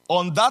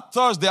 on that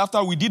Thursday,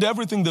 after we did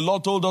everything the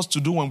Lord told us to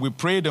do when we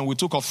prayed and we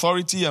took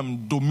authority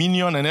and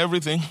dominion and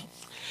everything,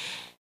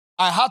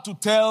 I had to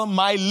tell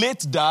my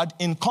late dad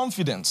in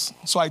confidence.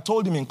 So I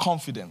told him in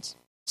confidence.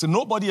 So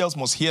nobody else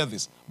must hear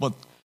this. But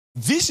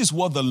this is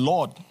what the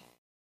Lord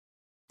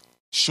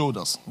showed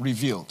us,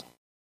 revealed.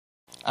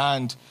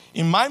 And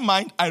in my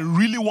mind, I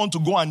really want to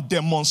go and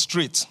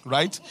demonstrate,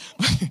 right?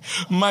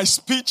 My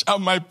speech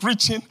and my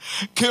preaching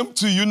came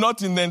to you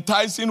not in the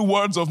enticing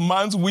words of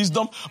man's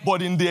wisdom,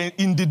 but in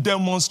the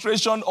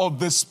demonstration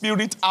of the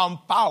Spirit and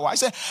power. I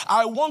said,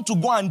 I want to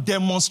go and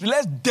demonstrate.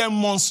 Let's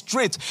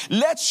demonstrate.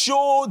 Let's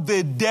show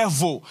the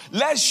devil.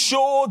 Let's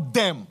show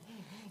them.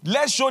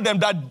 Let's show them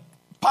that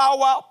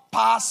power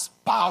pass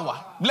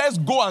power. Let's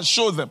go and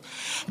show them.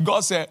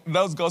 God said,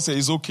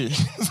 it's okay.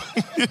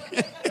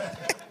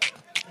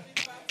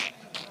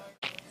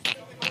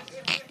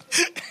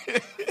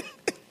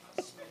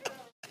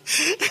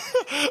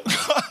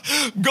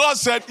 God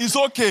said, it's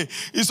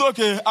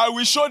okay. I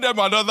will show them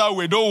another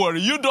way. Don't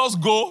worry. You just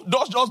go.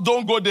 Just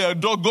don't go there.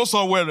 Don't go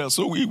somewhere else.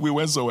 So we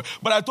went somewhere.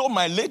 But I told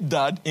my late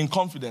dad in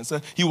confidence,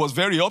 he was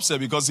very upset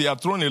because he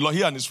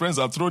and his friends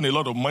had thrown a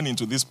lot of money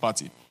into this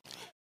party.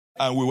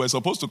 And we were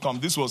supposed to come.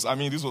 This was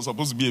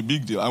supposed to be a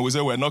big deal. And we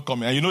said, we're not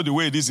coming. And you know the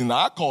way it is in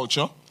our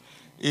culture.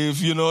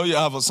 If, you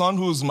have a son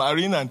who's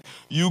married and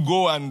you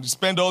go and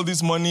spend all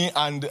this money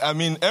and,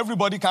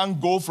 everybody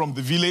can't go from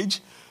the village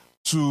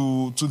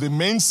to the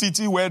main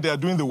city where they are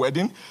doing the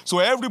wedding. So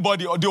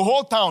everybody, the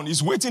whole town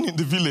is waiting in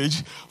the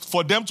village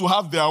for them to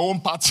have their own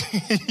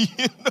party.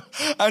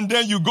 And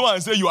then you go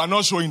and say you are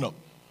not showing up.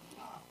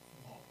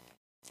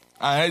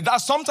 And that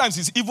sometimes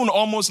is even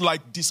almost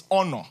like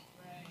dishonor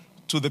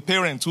to the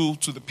parents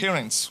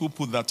who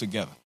put that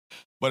together.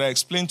 But I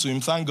explained to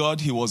him, thank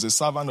God he was a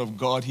servant of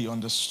God. He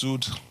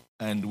understood,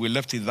 and we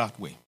left it that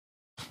way.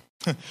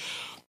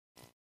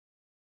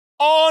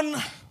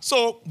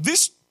 So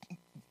this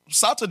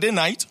Saturday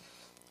night,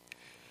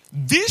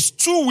 these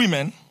two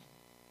women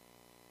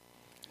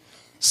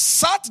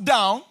sat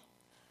down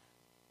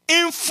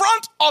in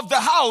front of the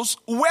house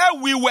where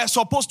we were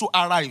supposed to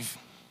arrive.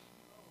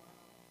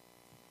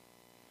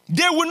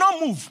 They will not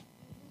move.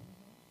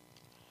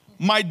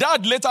 My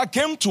dad later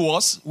came to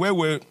us.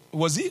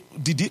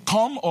 Did he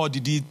come or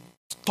did he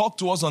talk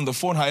to us on the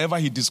phone, however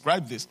he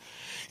described this?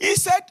 He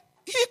said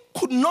he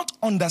could not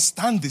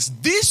understand this.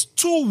 These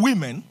two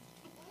women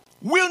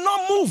will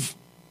not move.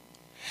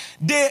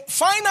 They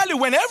finally,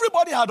 when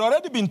everybody had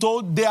already been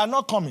told they are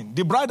not coming,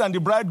 the bride and the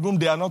bridegroom,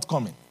 they are not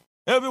coming.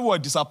 Everyone were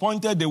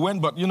disappointed. They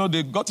went, but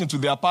they got into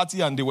their party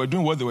and they were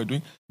doing what they were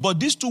doing. But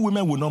these two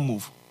women will not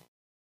move.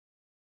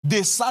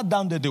 They sat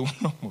down there, they will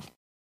not move.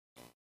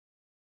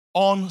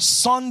 On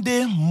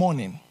Sunday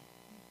morning.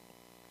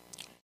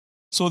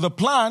 So the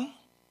plan,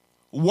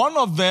 one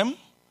of them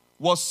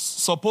was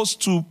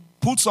supposed to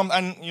put some,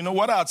 and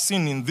what I had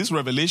seen in this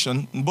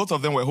revelation, both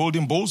of them were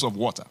holding bowls of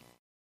water.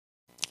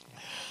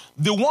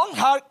 The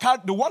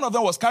one of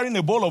them was carrying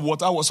a bowl of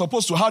water, was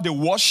supposed to have they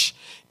wash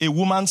a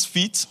woman's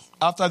feet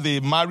after they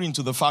marry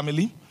into the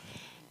family.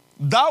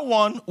 That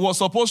one was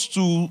supposed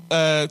to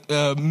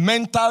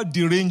mental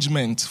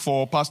derangement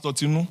for Pastor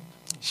Tinu.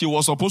 She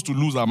was supposed to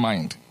lose her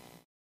mind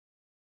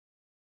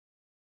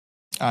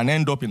and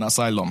end up in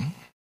asylum.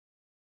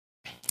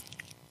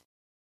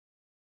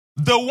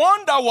 The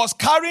one that was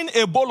carrying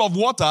a bowl of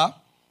water,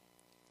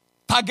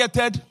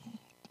 targeted,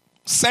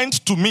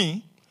 sent to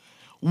me,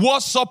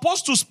 was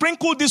supposed to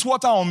sprinkle this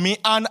water on me,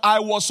 and I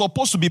was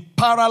supposed to be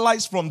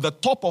paralyzed from the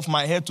top of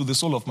my head to the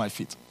sole of my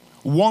feet.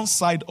 One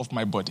side of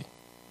my body.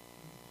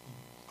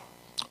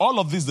 All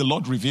of this the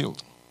Lord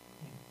revealed.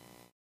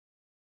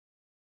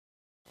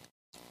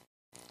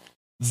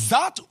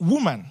 That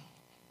woman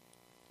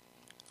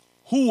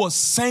who was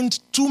sent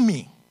to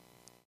me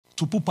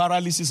to put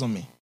paralysis on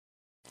me,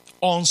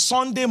 on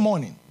Sunday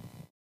morning,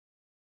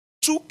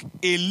 took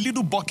a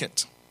little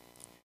bucket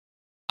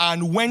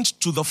and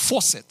went to the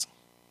faucet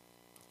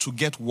to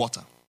get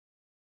water.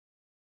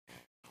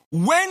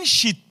 When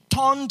she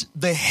turned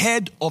the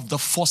head of the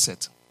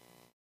faucet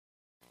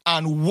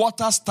and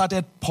water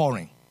started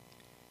pouring,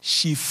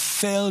 she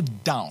fell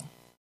down,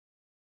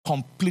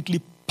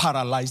 completely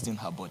paralyzed in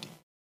her body.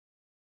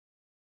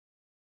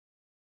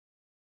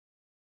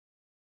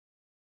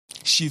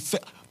 She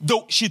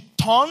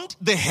turned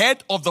the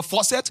head of the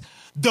faucet.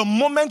 The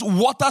moment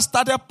water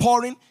started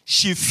pouring,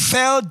 she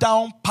fell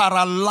down,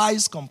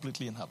 paralyzed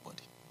completely in her body.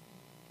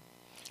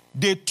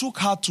 They took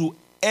her to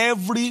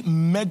every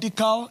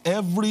medical,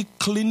 every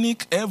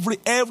clinic,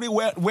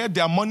 everywhere where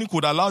their money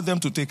could allow them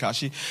to take her.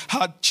 She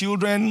had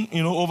children,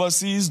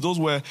 overseas. Those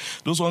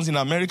ones in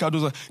America.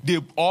 They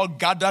all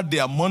gathered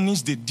their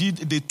monies.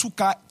 They took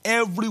her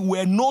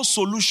everywhere. No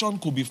solution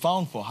could be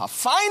found for her.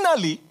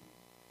 Finally,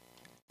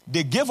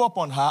 they gave up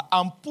on her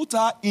and put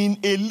her in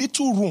a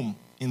little room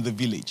in the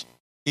village,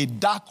 a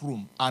dark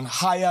room, and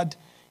hired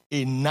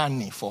a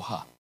nanny for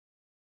her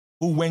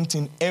who went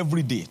in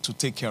every day to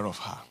take care of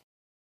her.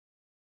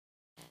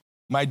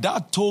 My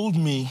dad told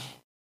me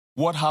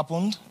what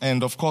happened,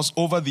 and of course,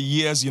 over the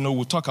years,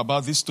 we'll talk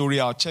about this story.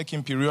 I'll check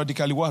in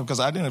periodically because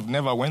I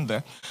never went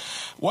there.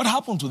 What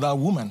happened to that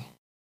woman?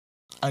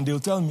 And they'll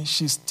tell me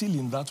she's still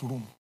in that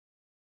room.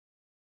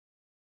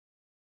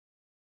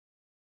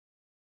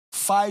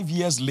 5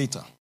 years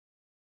later,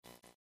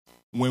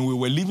 when we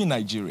were leaving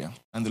Nigeria,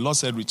 and the Lord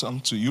said return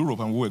to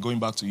Europe, and we were going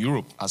back to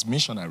Europe as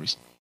missionaries,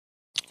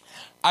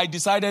 I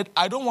decided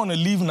I don't want to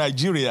leave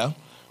Nigeria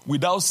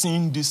without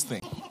seeing this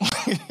thing.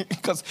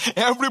 Because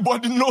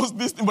everybody knows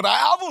this thing, but I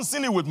haven't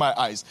seen it with my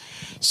eyes.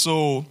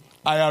 So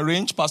I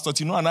arranged, Pastor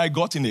Tino and I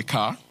got in a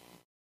car,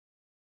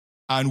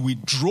 and we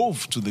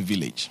drove to the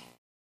village.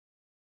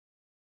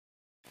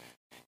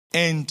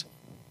 And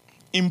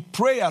in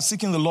prayer,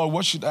 seeking the Lord,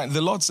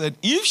 the Lord said,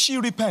 if she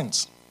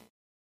repents,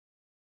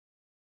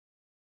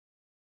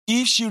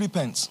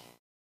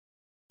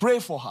 pray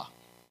for her,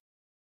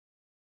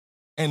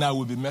 and I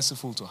will be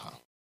merciful to her.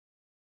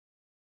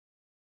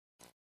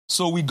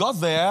 So we got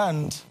there,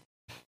 and,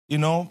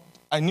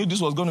 I knew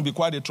this was going to be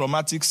quite a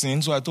traumatic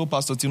scene, so I told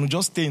Pastor Tino,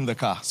 just stay in the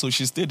car. So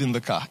she stayed in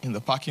the car, in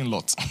the parking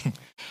lot,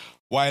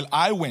 while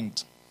I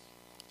went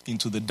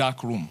into the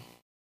dark room.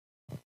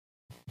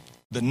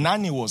 The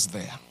nanny was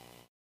there.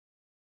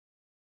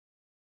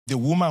 The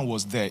woman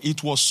was there.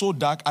 It was so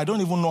dark, I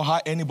don't even know how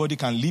anybody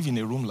can live in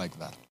a room like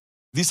that.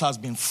 This has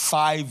been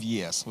 5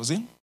 years, was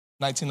it?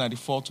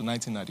 1994 to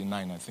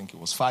 1999, I think it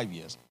was 5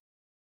 years.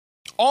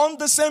 On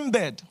the same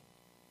bed,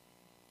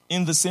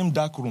 in the same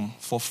dark room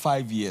for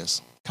 5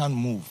 years. Can't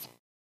move.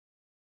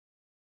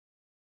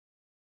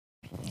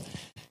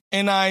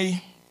 And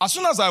as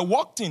soon as I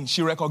walked in,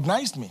 she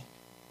recognized me.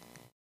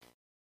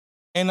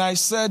 And I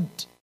said,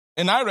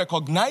 and I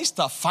recognized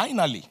her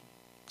finally.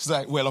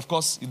 Well, of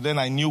course, then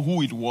I knew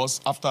who it was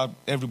after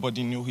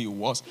everybody knew who it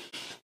was.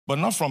 But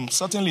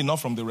certainly not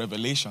from the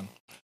revelation.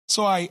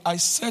 So I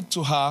said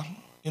to her,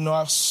 I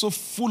was so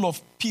full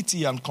of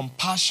pity and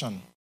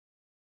compassion.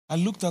 I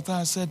looked at her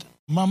and said,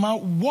 Mama,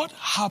 what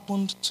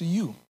happened to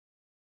you?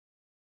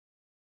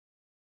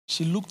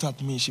 She looked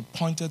at me, she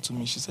pointed to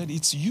me, she said,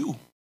 it's you.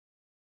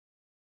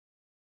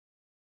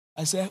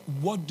 I said,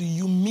 what do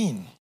you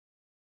mean?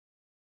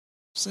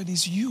 She said,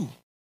 it's you.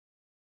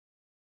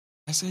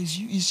 I said,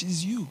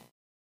 it's you.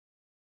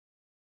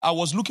 I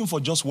was looking for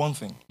just one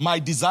thing. My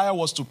desire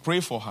was to pray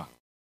for her.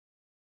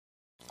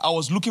 I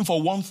was looking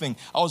for one thing.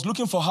 I was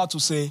looking for her to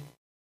say,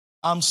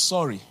 I'm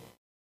sorry.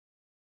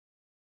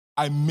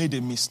 I made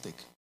a mistake.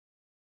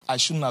 I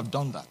shouldn't have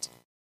done that.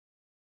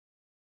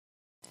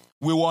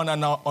 We were on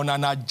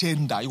an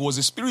agenda. It was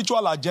a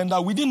spiritual agenda.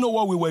 We didn't know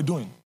what we were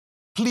doing.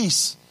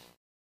 Please,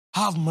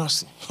 have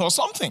mercy. Or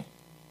something.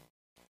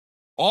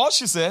 All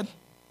she said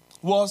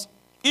was,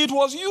 it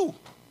was you.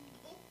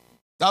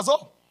 That's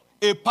all.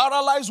 A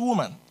paralyzed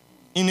woman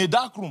in a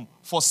dark room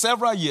for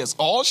several years.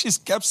 All she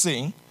kept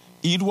saying,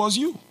 it was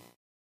you.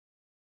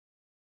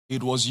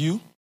 It was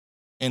you.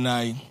 And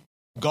I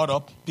got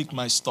up, picked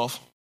my stuff,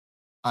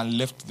 and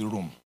left the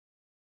room.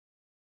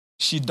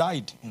 She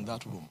died in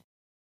that room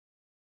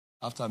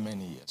after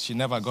many years. She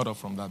never got up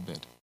from that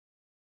bed.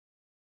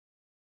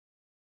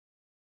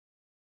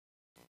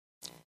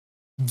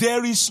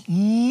 There is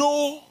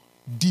no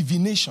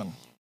divination.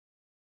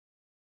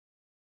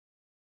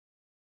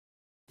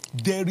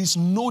 There is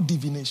no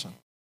divination.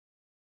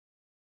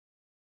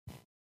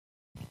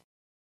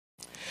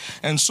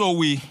 And so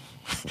we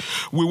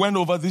went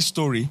over this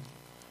story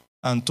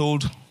and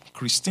told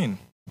Christine.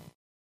 I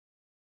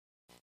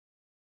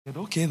said,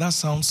 okay, that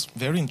sounds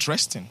very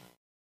interesting.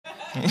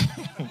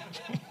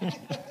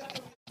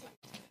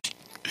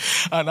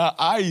 And her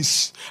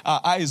eyes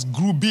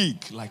grew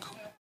big, like,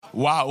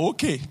 wow,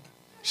 okay.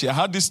 She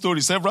had this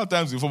story several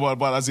times before,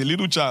 but as a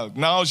little child,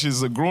 now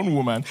she's a grown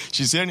woman.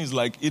 She's hearing it's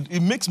like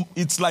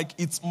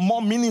it's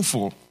more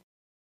meaningful.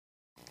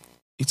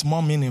 It's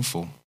more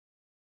meaningful.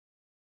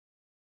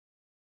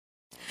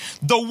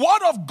 The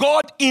word of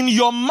God in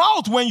your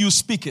mouth when you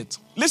speak it.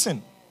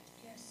 Listen.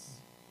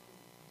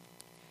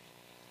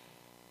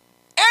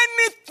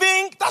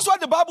 Anything, that's what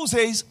the Bible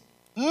says,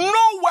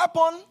 no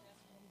weapon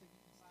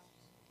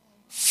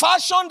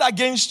fashioned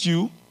against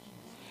you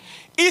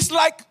is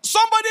like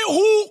somebody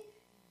who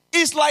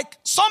is like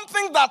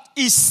something that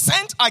is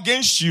sent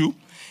against you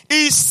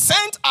is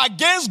sent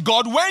against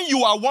God when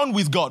you are one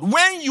with God.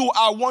 When you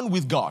are one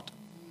with God.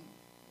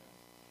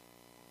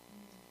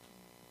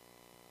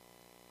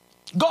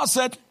 God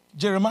said,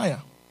 Jeremiah,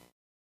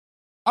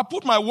 I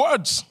put my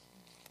words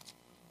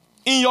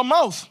in your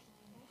mouth.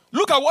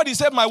 Look at what he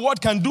said my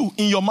word can do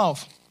in your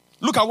mouth.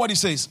 Look at what he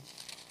says.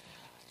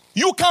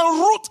 You can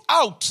root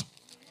out.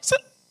 See,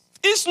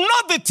 it's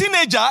not the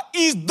teenager,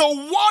 it's the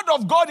word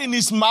of God in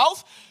his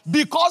mouth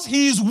because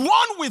he is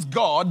one with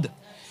God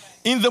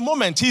in the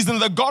moment. He's in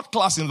the God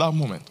class in that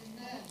moment.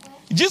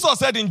 Jesus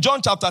said in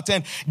John chapter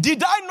 10,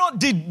 did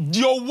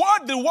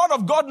the word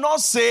of God not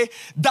say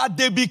that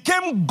they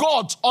became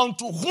gods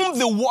unto whom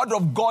the word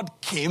of God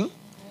came?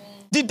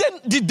 Did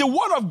the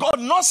word of God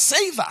not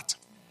say that?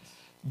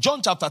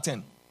 John chapter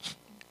 10.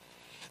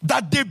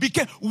 That they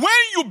became, when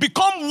you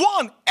become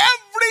one,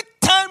 every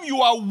time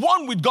you are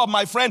one with God,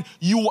 my friend,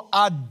 you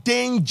are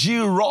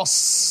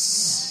dangerous.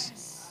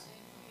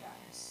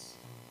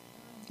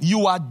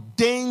 You are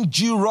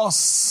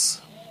dangerous.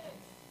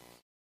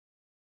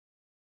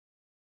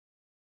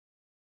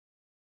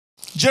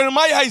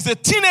 Jeremiah is a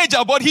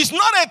teenager, but he's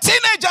not a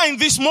teenager in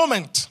this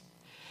moment.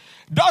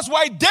 That's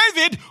why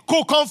David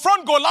could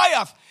confront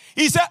Goliath.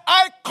 He said,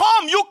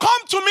 you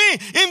come to me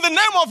in the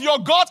name of your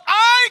God.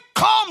 I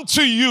come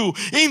to you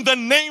in the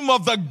name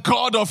of the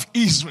God of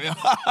Israel.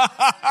 Have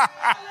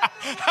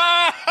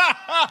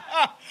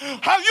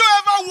you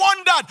ever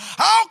wondered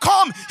how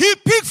come he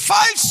picked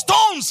 5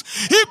 stones?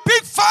 He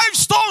picked 5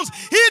 stones.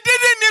 He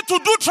didn't need to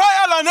do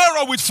trial and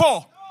error with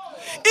 4.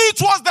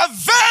 It was the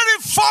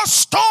very first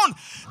stone.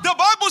 The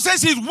Bible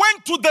says he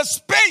went to the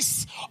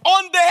space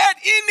on the head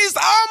in his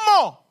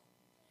armor.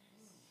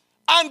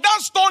 And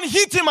that stone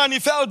hit him and he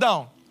fell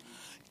down.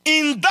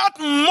 In that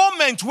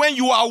moment when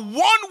you are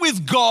one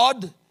with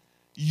God,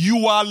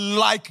 you are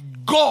like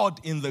God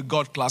in the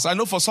God class. I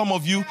know for some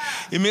of you,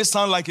 it may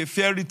sound like a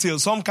fairy tale,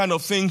 some kind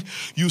of thing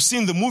you see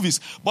in the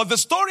movies. But the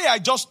story I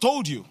just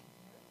told you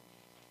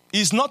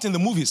is not in the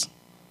movies.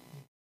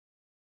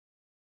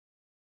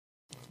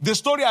 The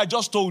story I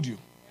just told you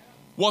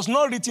was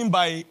not written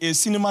by a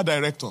cinema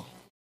director.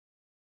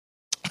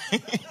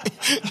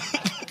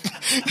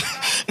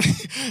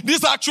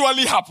 This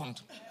actually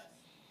happened.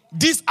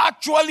 This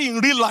actually in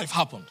real life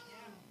happened.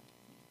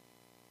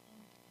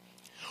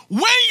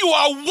 When you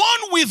are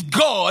one with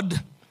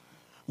God,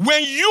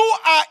 when you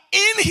are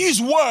in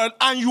His Word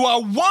and you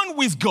are one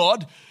with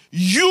God,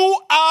 You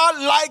are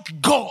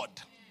like God.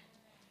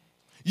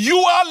 You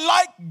are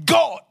like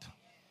God.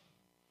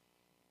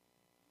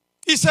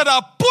 He said,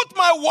 I put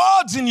my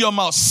words in your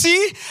mouth.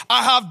 See,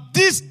 I have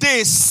this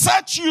day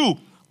set you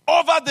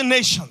over the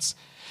nations,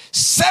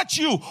 set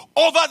you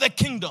over the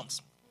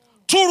kingdoms,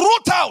 to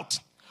root out,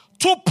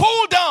 to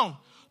pull down,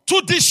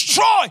 to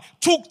destroy,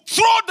 to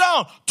throw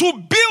down, to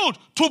build,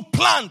 to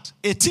plant.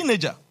 A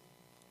teenager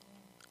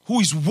who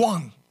is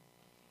one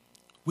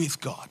with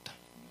God.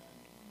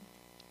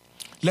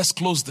 Let's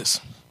close this.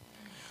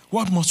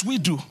 What must we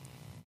do?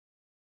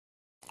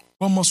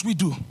 What must we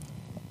do?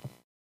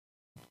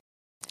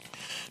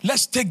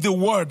 Let's take the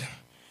word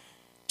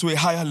to a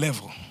higher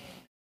level.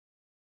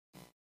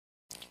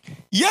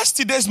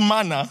 Yesterday's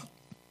manna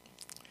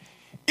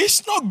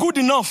is not good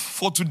enough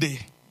for today.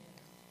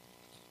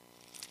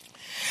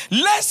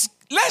 Let's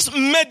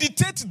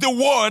meditate the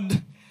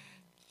word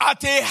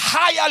at a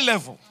higher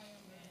level.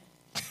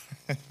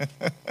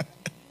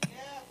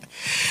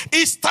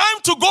 It's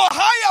time to go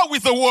higher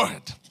with the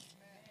word.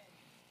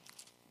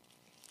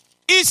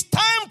 It's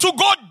time to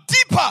go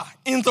deeper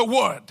in the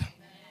word.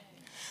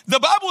 The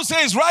Bible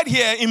says right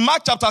here in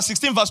Mark chapter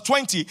 16 verse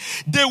 20,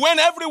 they went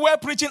everywhere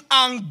preaching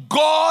and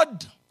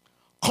God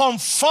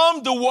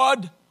confirmed the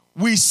word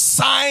with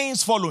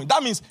signs following.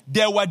 That means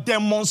there were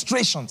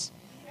demonstrations.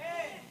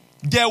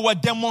 There were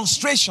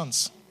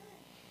demonstrations.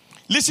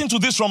 Listen to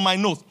this from my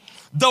note.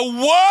 The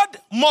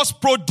word must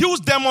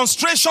produce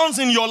demonstrations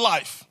in your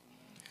life.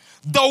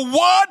 The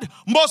word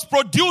must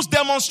produce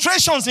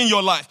demonstrations in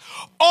your life.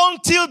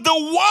 Until the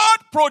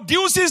word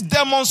produces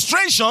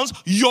demonstrations,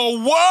 your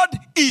word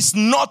is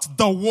not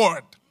the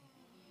word.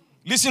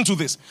 Listen to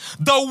this.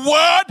 The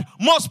word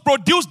must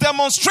produce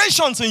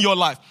demonstrations in your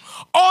life.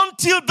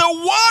 Until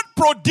the word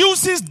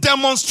produces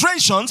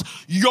demonstrations,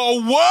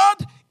 your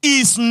word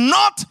is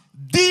not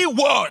the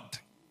word.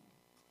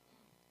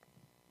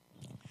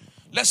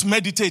 Let's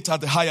meditate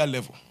at the higher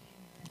level.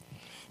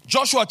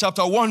 Joshua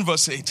chapter 1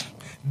 verse 8.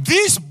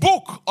 This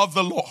book of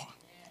the law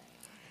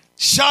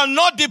shall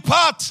not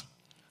depart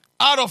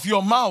out of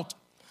your mouth,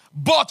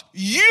 but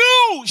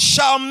you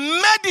shall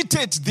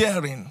meditate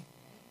therein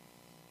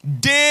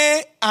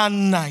day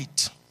and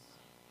night.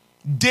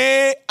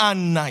 Day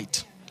and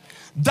night.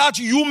 That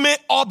you may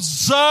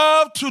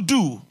observe to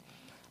do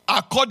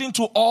according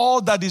to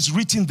all that is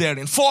written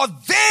therein. For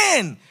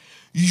then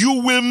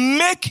you will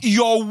make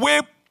your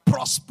way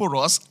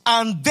prosperous,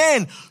 and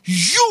then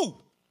you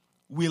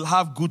will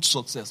have good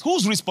success.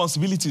 Whose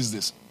responsibility is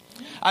this?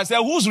 I said,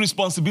 whose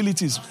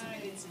responsibility is?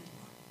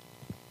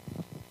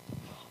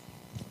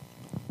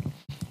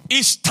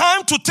 It's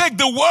time to take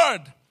the word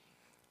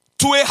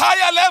to a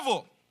higher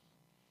level.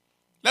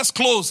 Let's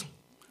close.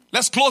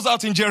 Let's close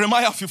out in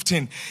Jeremiah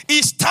 15.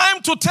 It's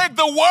time to take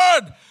the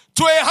word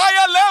to a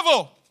higher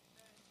level.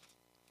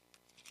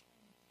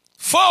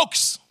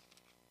 Folks,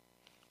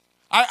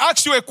 I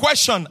asked you a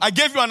question. I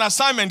gave you an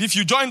assignment if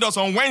you joined us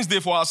on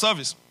Wednesday for our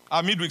service,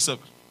 our midweek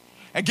service.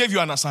 I gave you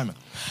an assignment.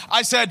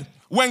 I said,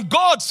 when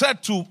God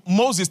said to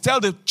Moses,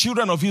 tell the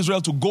children of Israel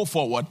to go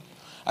forward,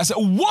 I said,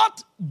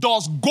 what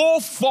does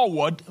go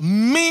forward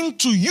mean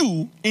to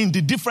you in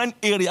the different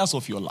areas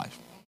of your life?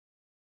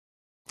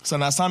 It's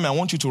an assignment. I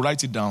want you to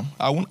write it down.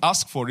 I won't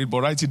ask for it,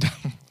 but write it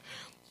down.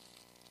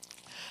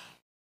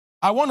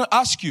 I want to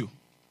ask you,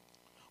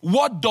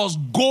 what does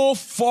go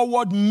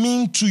forward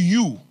mean to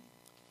you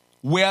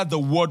where the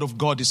word of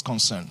God is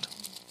concerned?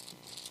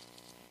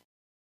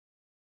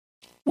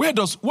 What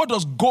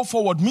does go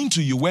forward mean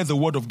to you where the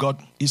word of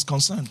God is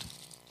concerned?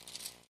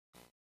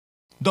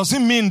 Does it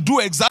mean do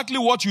exactly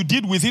what you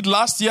did with it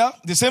last year?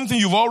 The same thing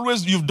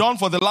you've done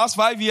for the last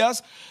 5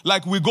 years?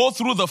 Like we go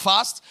through the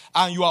fast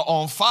and you are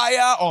on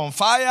fire, on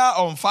fire,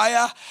 on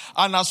fire.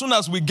 And as soon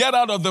as we get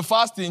out of the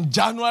fast in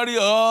January,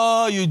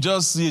 you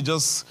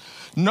just,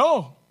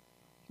 no.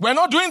 We're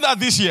not doing that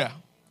this year.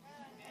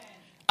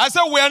 I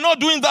said we are not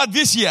doing that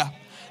this year.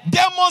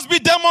 There must be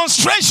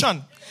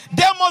demonstration.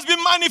 There must be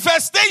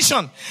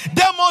manifestation.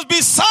 There must be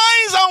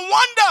signs and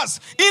wonders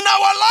in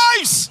our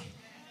lives.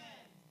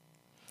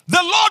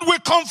 The Lord will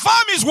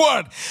confirm His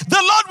word.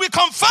 The Lord will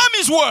confirm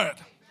His word.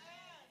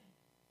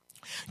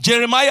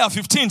 Jeremiah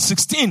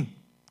 15:16.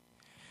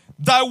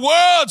 Thy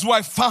words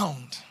were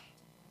found,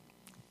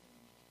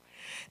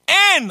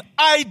 and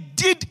I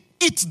did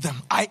eat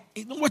them. I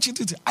eat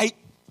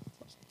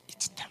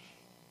them.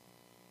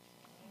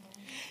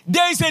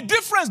 There is a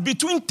difference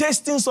between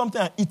tasting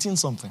something and eating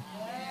something.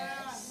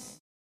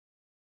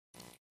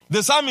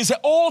 The psalmist said,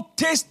 oh,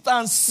 taste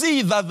and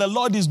see that the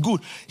Lord is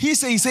good. He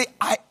said,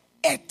 I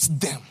ate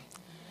them.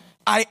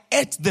 I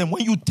ate them.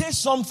 When you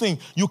taste something,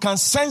 you can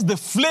sense the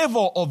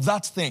flavor of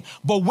that thing.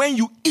 But when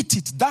you eat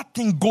it, that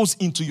thing goes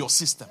into your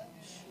system.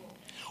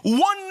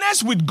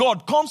 Oneness with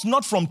God comes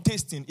not from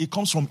tasting, it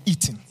comes from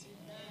eating.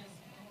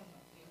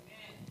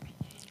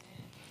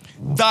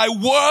 Thy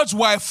words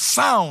were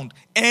found,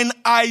 and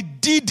I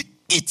did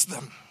eat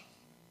them.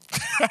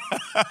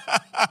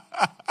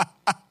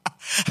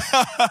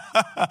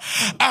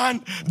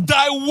 And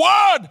thy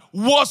word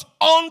was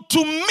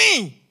unto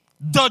me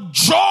the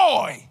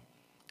joy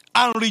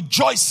and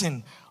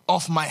rejoicing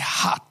of my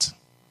heart.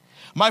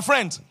 My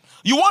friend,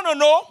 you want to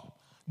know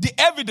the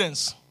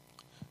evidence?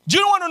 Do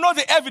you want to know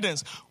the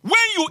evidence? When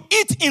you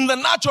eat in the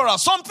natural,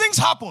 some things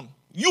happen.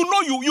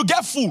 You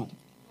get full.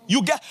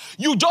 You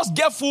just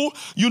get full.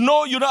 And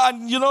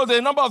the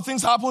number of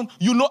things happen.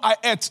 I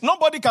ate.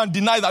 Nobody can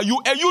deny that.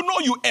 You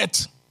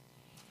ate.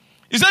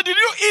 He said, did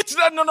you eat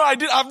that? No, I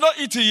did. I've not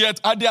eaten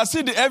yet. And they are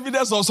seeing the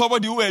evidence of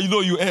somebody who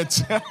you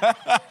ate.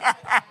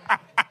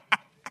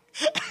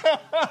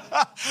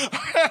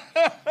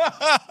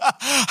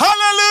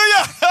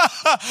 Hallelujah.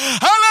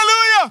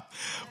 Hallelujah.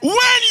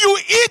 When you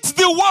eat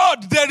the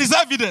word, there is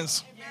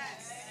evidence.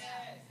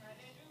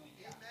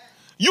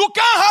 You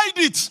can't hide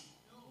it.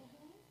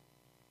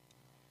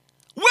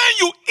 When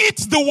you eat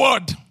the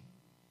word,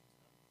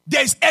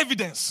 there is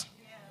evidence.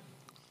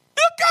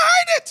 You can't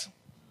hide it.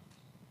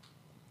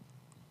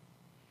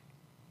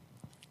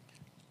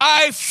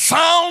 I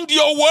found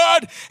your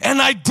word and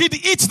I did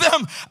eat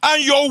them,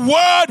 and your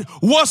word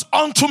was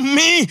unto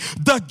me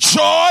the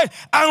joy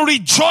and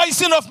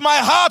rejoicing of my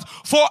heart,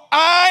 for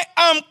I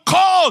am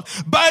called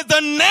by the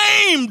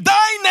name,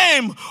 thy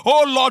name,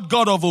 O Lord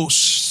God of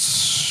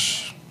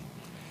hosts.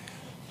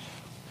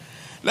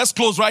 Let's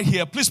close right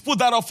here. Please put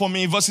that up for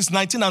me, verses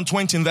 19 and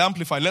 20 in the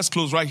Amplified. Let's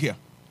close right here.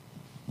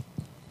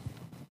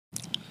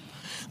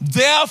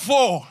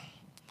 Therefore,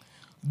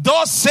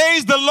 thus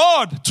says the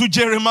Lord to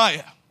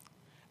Jeremiah,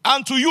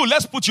 and to you,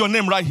 let's put your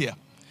name right here.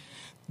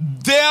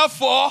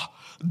 Therefore,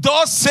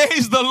 thus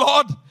says the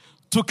Lord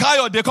to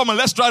Kayode. Come on,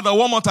 let's try that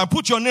one more time.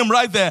 Put your name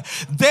right there.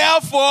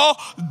 Therefore,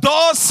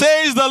 thus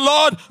says the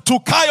Lord to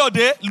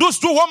Kayode. Let's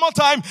do one more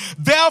time.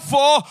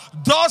 Therefore,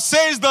 thus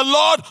says the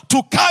Lord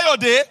to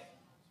Kayode,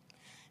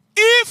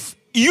 if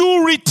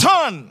you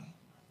return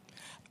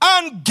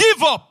and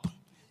give up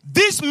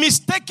this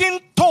mistaken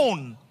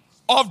tone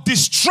of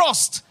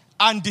distrust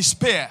and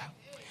despair,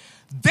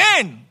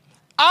 then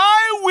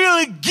I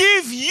will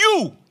give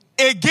you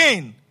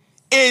again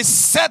a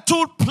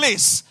settled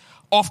place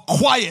of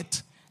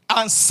quiet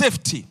and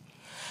safety,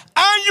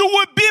 and you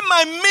will be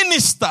my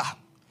minister.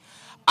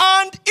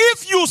 And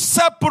if you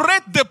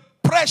separate the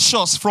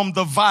precious from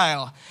the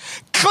vile,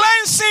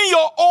 cleansing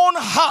your own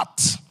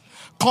heart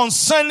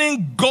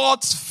concerning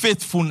God's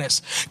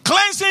faithfulness,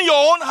 cleansing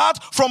your own heart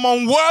from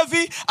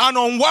unworthy and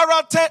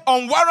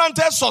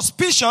unwarranted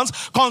suspicions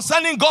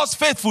concerning God's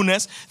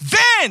faithfulness,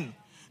 then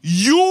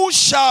you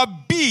shall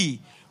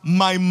be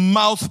my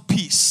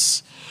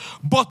mouthpiece.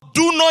 But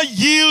do not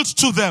yield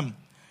to them.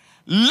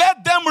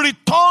 Let them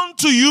return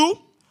to you,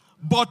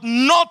 but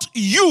not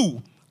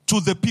you to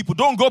the people.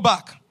 Don't go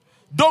back.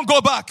 Don't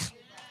go back.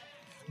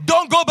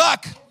 Don't go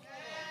back.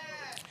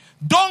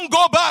 Don't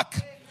go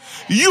back.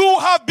 You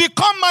have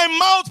become my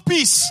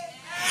mouthpiece.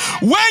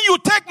 When you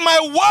take my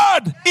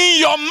word in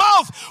your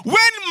mouth,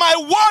 when my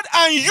word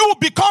and you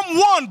become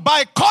one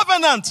by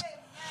covenant,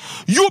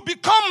 you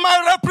become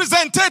my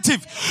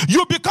representative.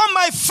 You become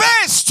my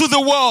face to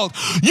the world.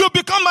 You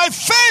become my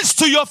face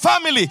to your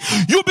family.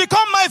 You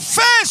become my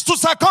face to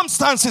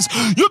circumstances.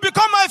 You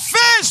become my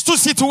face to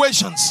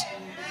situations.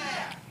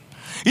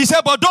 He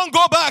said, but don't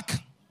go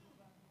back.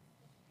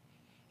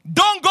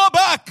 Don't go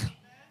back.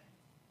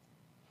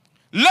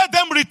 Let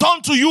them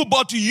return to you,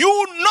 but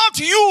you, not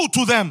you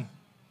to them.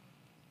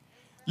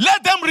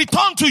 Let them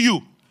return to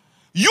you.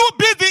 You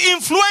be the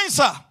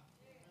influencer.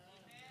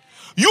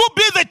 You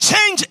be the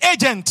change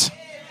agent.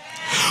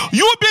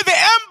 You be the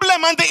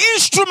emblem and the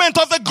instrument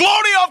of the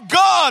glory of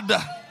God.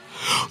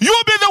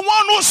 You be the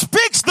one who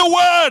speaks the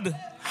word.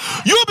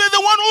 You be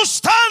the one who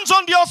stands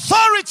on the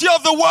authority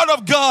of the word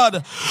of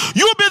God.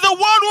 You be the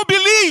one who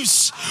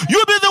believes.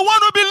 You be the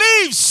one who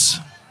believes.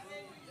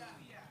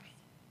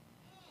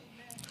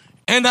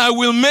 And I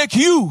will make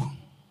you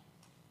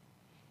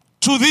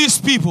to these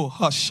people.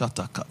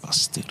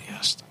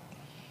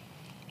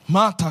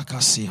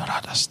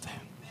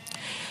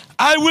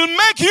 I will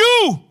make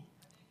you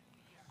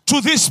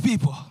to these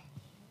people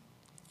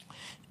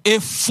a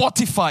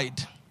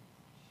fortified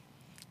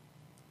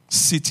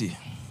city,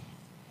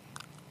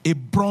 a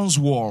bronze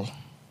wall.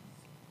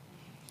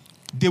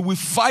 They will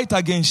fight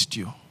against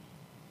you,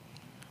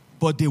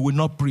 but they will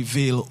not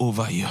prevail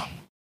over you.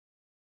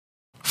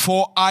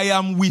 For I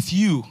am with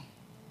you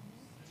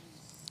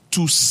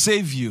to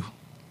save you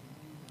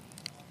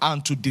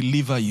and to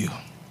deliver you,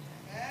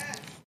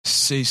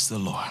 says the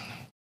Lord.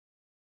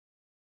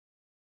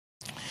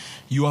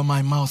 You are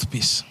my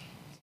mouthpiece.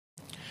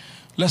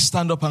 Let's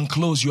stand up and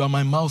close. You are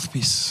my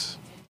mouthpiece.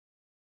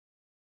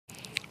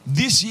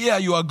 This year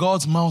you are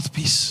God's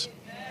mouthpiece.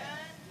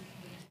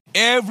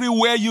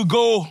 Everywhere you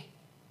go,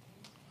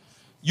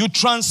 you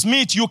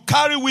transmit, you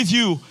carry with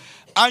you,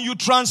 and you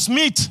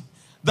transmit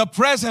the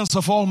presence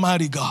of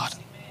Almighty God.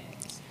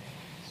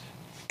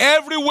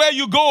 Everywhere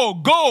you go,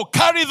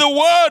 carry the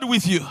word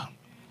with you.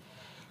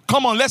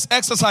 Come on, let's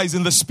exercise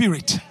in the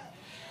spirit.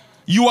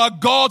 You are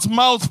God's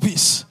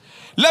mouthpiece.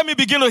 Let me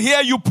begin to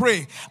hear you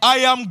pray. I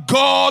am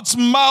God's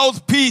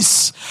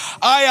mouthpiece.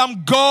 I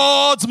am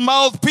God's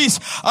mouthpiece.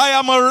 I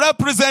am a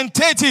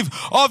representative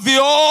of the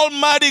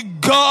Almighty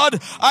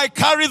God. I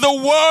carry the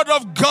word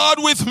of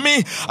God with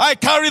me. I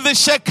carry the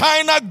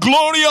Shekinah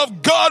glory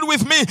of God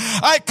with me.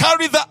 I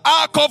carry the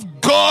ark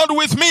of God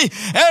with me.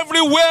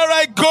 Everywhere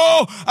I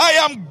go, I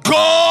am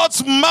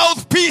God's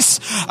mouthpiece.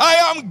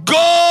 I am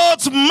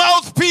God's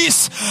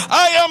mouthpiece.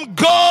 I am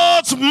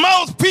God's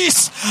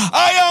mouthpiece.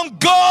 I am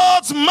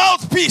God's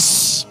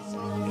mouthpiece.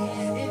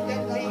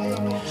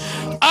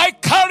 I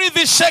carry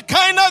the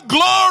Shekinah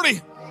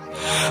glory.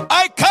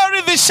 I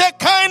carry the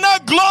Shekinah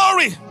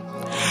glory.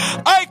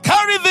 I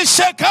carry the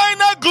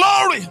Shekinah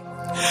glory.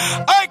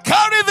 I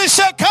carry the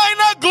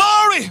Shekinah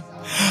glory.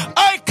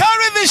 I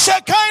carry the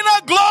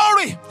Shekinah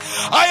glory.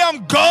 I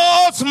am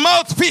God's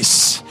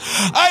mouthpiece.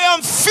 I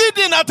am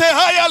feeding at a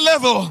higher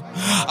level.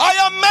 I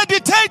am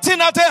meditating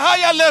at a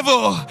higher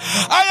level.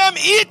 I am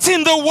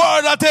eating the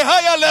word at a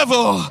higher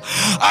level.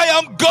 I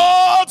am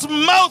God's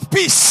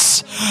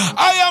mouthpiece.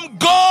 I am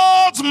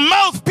God's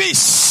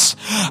mouthpiece.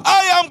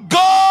 I am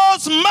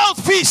God's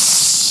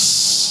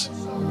mouthpiece.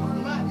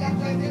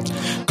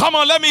 Come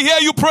on, let me hear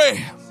you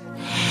pray.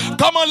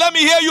 Come on, let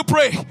me hear you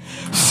pray.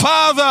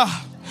 Father,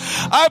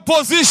 I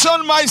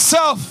position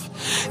myself.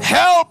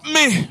 Help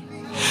me.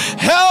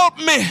 Help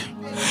me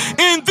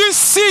in this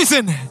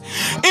season,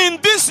 in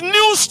this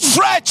new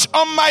stretch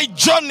on my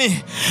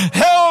journey.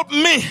 Help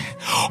me.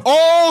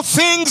 All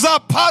things are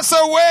passed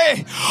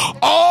away.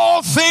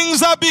 All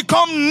things have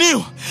become new.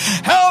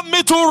 Help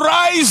me to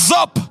rise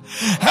up.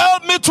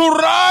 Help me to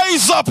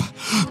rise up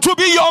to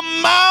be your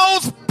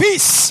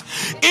mouthpiece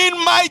in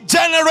my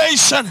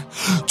generation,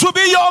 to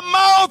be your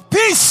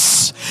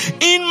mouthpiece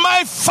in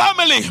my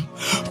family,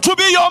 to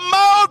be your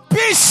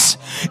mouthpiece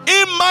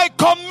in my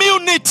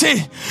community.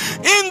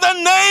 In the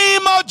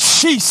name of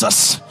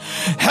Jesus,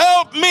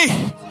 help me.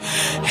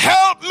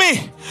 Help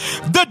me.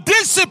 The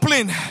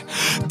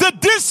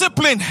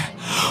discipline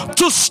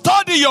to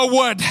study your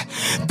word,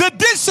 the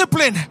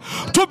discipline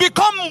to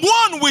become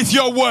one with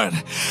your word,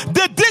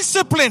 the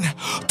discipline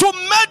to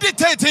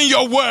meditate in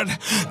your word,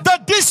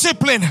 the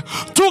discipline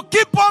to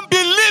keep on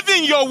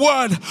believing your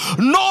word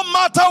no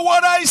matter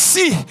what I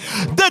see,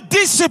 the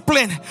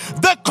discipline,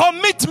 the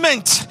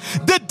commitment,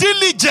 the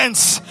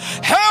diligence.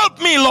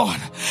 Help me, Lord.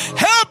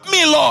 Help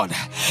me, Lord.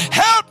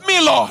 Help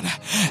me, Lord.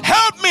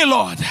 Help me,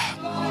 Lord.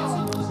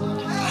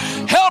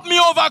 Help me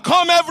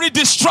overcome every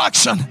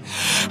distraction.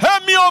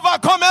 Help me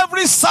overcome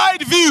every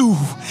side view.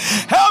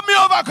 Help me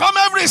overcome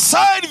every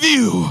side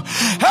view.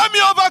 Help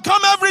me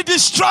overcome every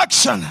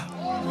distraction.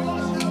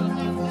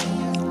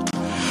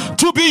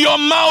 To be your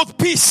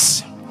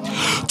mouthpiece.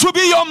 To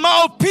be your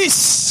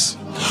mouthpiece.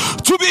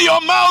 To be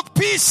your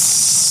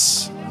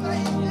mouthpiece.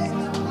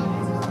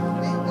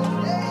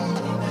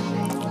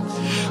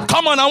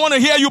 Come on, I want to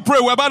hear you pray.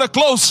 We're about to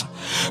close.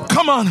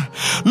 Come on.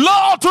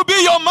 Lord, to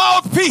be your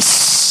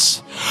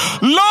mouthpiece.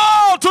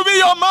 Lord, to be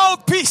your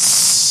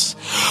mouthpiece.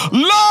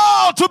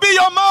 Lord, to be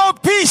your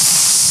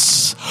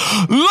mouthpiece.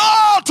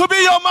 Lord, to be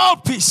your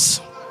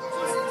mouthpiece.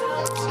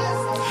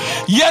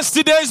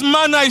 Yesterday's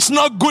manna is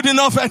not good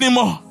enough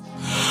anymore.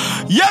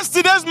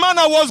 Yesterday's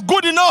manna was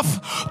good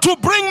enough to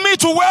bring me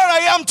to where I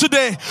am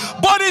today,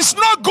 but it's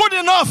not good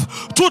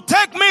enough to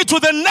take me to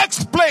the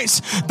next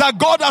place that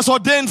God has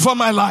ordained for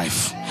my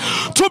life.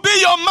 To be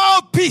your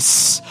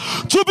mouthpiece.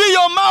 To be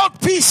your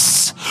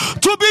mouthpiece.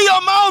 To be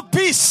your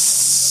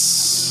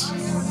mouthpiece.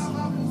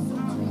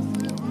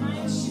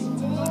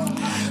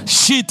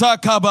 Shita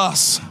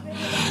kabas.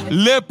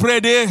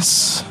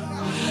 Lepredes.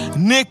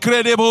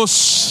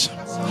 Nekredebos.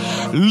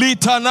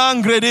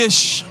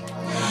 Litanangredesh.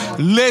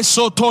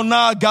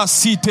 Lesotonaga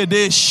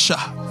sitedesha.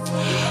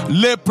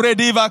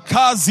 Leprediva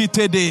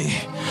kazitede.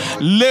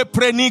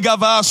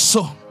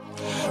 Leprenigavaso.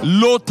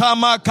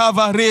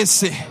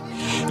 Lotamakavarese.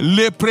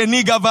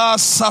 Leprenigava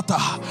sata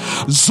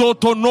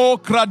zotono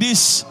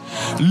kradis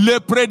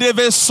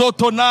lepredeve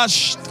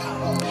sotonash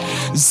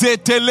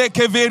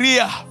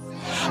zetelekeveria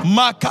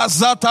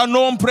makazata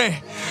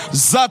nompre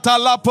zata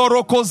la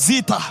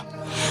porokozita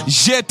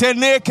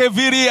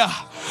jetenekeviria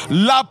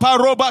la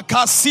paroba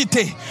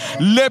kasite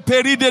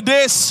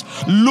leperidedes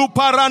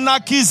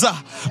luparanakiza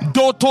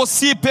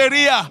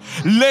dotosiperia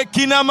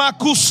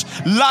lekinamakus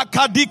la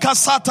kadika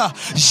sata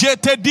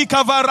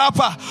jetedika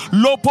varapa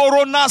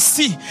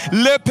loporonasi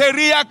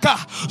leperiaka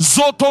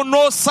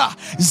zotonosa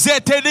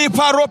zeteli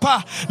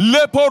paropa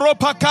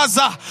leporopa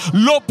kaza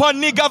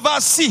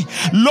lopanigavasi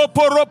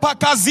loporopa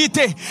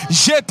kazite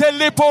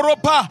jeteli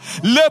poropa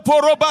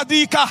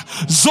leporobadika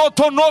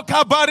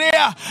zotonoka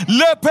barea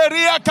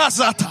leperia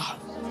kazata.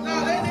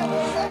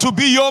 To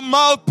be your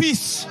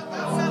mouthpiece.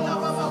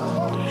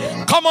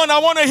 Come on, I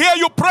want to hear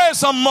you pray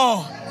some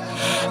more.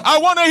 I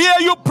want to hear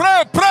you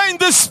pray. Pray in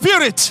the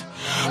Spirit.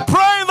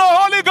 Pray in the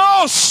Holy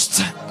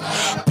Ghost.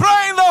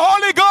 Pray in the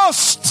Holy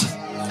Ghost.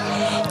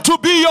 To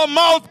be your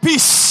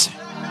mouthpiece.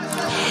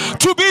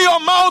 To be your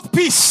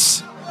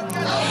mouthpiece.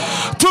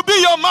 To be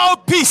your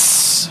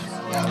mouthpiece.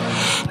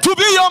 To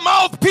be your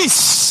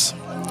mouthpiece.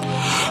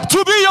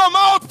 To be your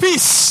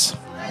mouthpiece.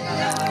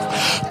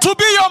 To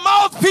be your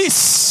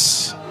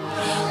mouthpiece.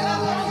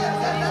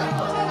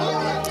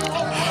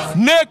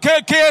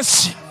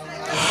 Nekekes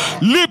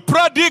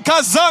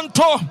Lipradika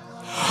Zanto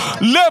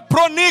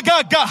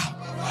Lepronigaga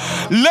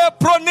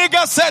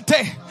Leproniga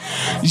Sete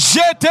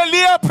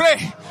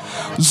Jeteliapre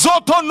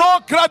Zotono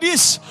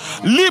Kradis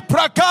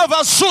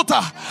Liprakava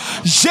Suta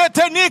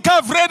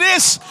Jetenika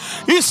Vredis.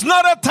 It's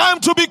not a time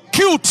to be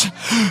cute.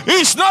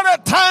 It's not a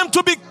time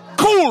to be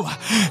cool.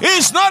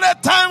 It's not a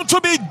time to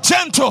be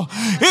gentle.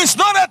 It's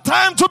not a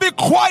time to be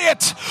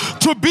quiet.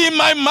 To be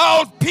my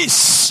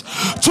mouthpiece.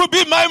 To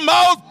be my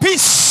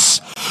mouthpiece.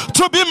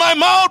 To be my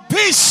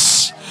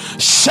mouthpiece.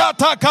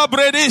 Shata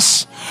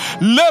kabredis.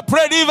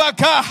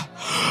 Lepredivaka.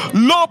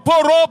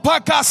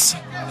 Loporopakas.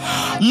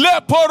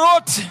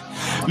 Leporot.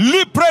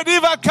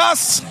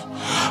 Lipredivakas.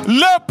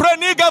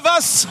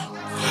 Leprenigavas.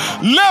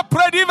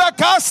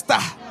 Lepredivakasta.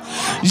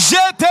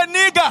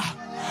 Jeteniga.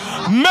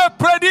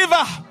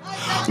 Meprediva.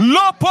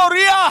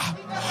 Loporia.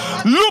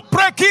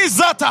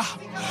 Luprekizata.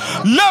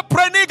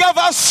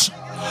 Leprenigavas.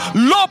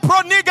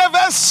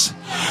 Lopronigavas.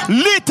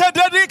 Lite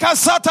dedika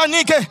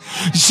satanike.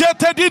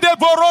 Jete dide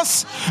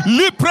boros.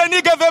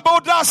 Lipreniga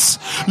vebodas.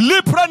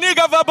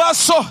 Lipreniga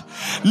vabaso.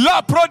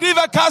 La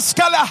prodiva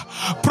cascala.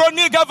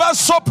 Proniga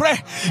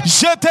vasopre.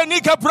 Jete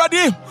nika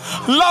pradi.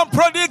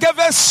 Lamproniga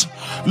ves.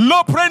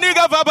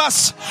 Lopreniga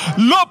vabas.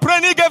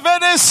 Lopreniga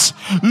vedes.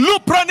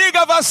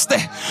 Lupreniga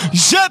vaste.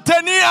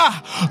 Jetenia.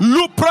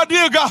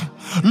 Luprodiga.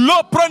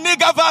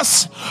 Lopreniga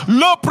vas.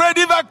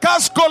 Loprediva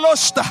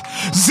cascolosta.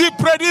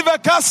 Ziprediva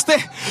caste.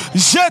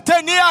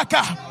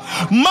 Jeteniaka.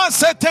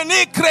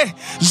 Masetenikre.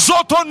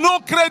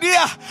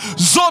 Zotonukredia.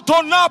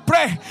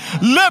 Zotonapre.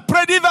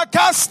 Leprediva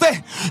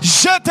caste.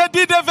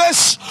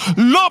 Jetedideves.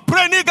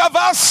 Lopreniga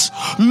vas.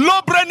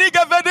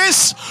 Lopreniga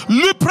vedis.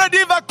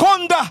 Luprediva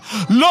conda.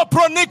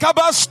 Lopronika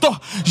basto.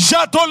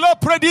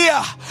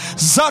 Jatolopredia.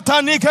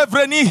 Zatanika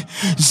vreni.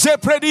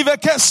 Zeprediva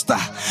kesta.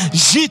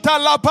 Jita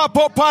la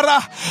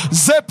papopara.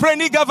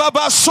 Zepreniga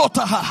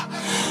vabasota.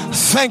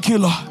 Thank you,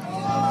 Lord.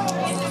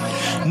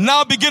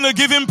 Now begin to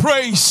give him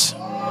praise.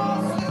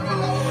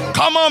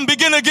 Come on,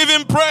 begin to give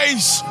him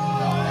praise.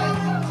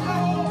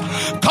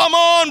 Come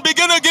on,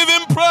 begin to give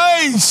him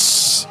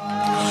praise.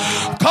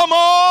 Come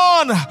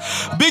on,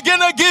 begin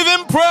to give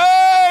him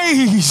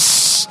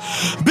praise.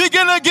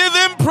 Begin to give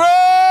him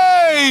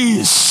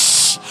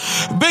praise.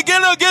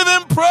 Begin to give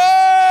him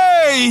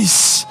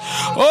praise.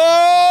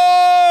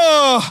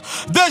 Oh,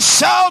 the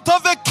shout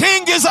of the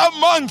king is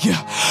among you.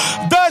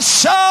 The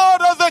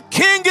shout of the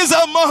king is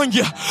among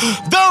you.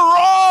 The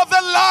roar of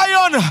the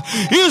lion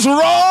is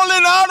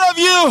rolling out of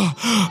you.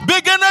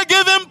 Begin to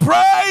give him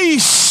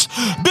praise.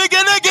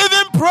 Begin to give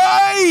him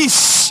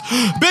praise.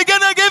 Begin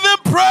to give him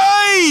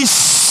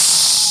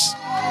praise.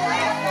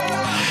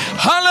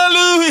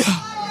 Hallelujah.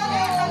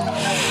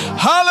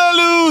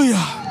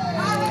 Hallelujah.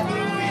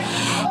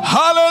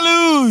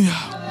 Hallelujah.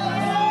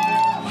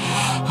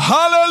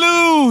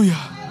 Hallelujah.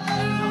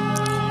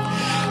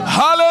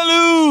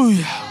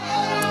 Hallelujah.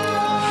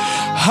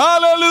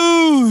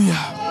 Hallelujah.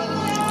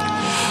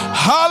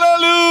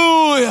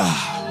 Hallelujah.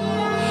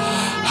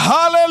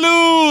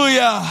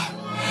 Hallelujah.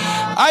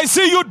 I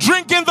see you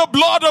drinking the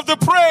blood of the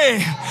prey.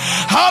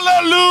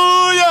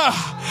 Hallelujah.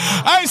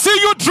 I see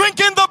you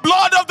drinking the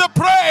blood of the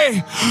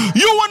prey.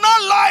 You will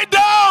not lie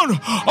down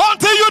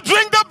until you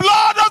drink the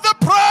blood of the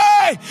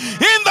prey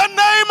in the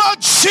name of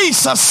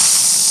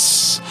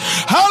Jesus.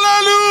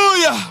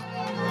 Hallelujah.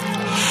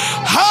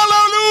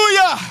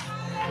 Hallelujah.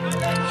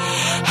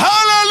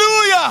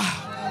 Hallelujah.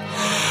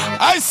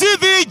 I see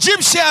the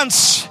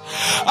Egyptians.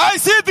 I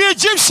see the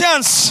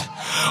Egyptians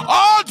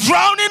all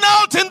drowning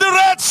out in the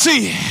Red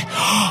Sea.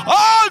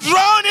 All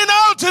drowning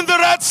out in the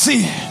Red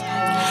Sea.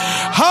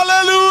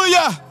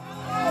 Hallelujah.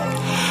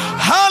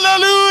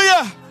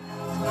 Hallelujah.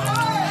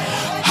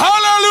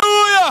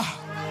 Hallelujah.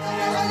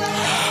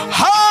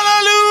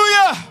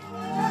 Hallelujah.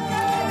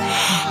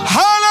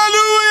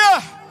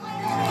 Hallelujah.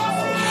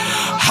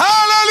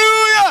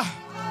 Hallelujah.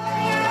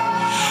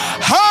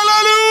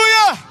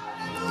 Hallelujah.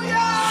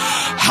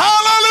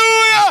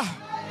 Hallelujah.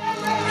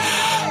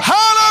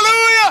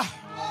 Hallelujah.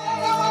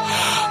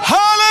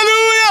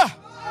 Hallelujah.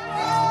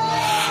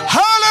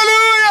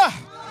 Hallelujah.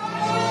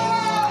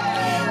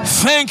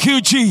 Thank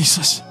you,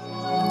 Jesus.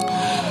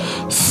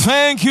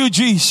 Thank you,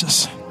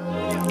 Jesus.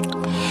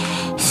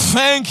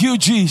 Thank you,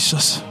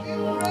 Jesus.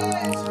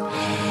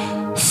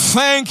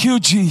 Thank you,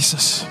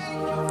 Jesus.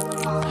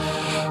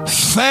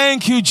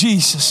 Thank you,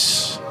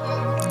 Jesus.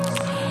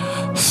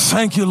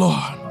 Thank you,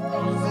 Lord.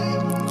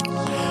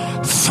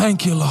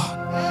 Thank you, Lord.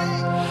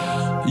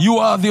 You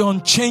are the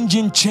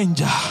unchanging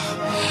changer.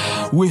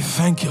 We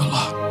thank you,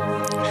 Lord.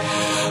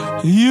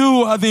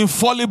 You are the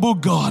infallible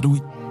God.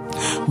 We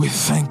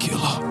thank you,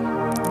 Lord.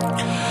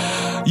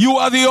 You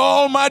are the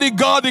Almighty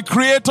God, the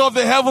creator of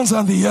the heavens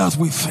and the earth.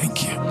 We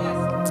thank you.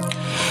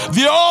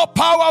 The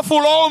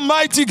all-powerful,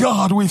 almighty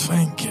God, we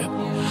thank you.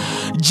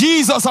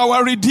 Jesus,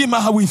 our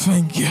Redeemer, we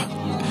thank you.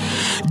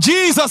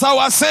 Jesus,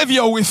 our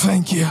Savior, we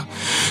thank you.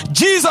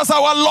 Jesus,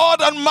 our Lord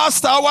and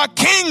Master, our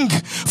King,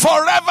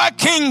 forever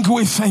King,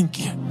 we thank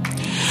you.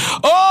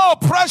 Oh,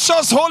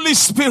 precious Holy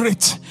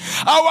Spirit,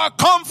 our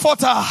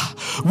comforter,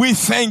 we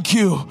thank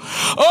you.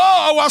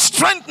 Oh, our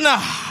strengthener,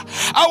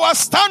 our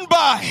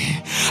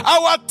standby,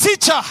 our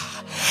teacher,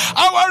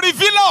 our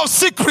revealer of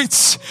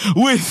secrets,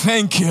 we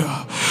thank you.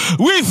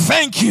 We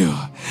thank you.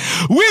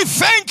 We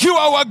thank you,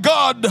 our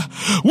God.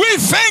 We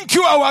thank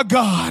you, our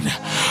God.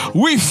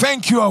 We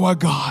thank you, our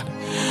God.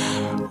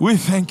 We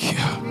thank you.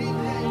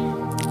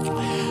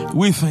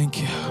 We thank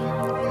you.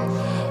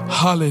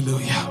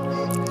 Hallelujah.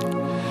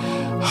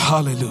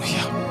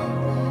 Hallelujah.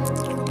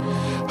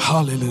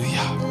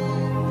 Hallelujah.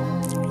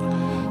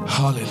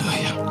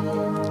 Hallelujah.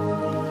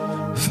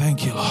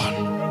 Thank you,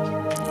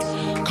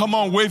 Lord. Come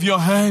on, wave your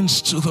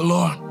hands to the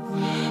Lord.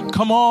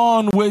 Come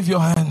on, wave your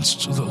hands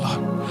to the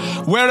Lord.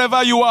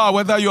 Wherever you are,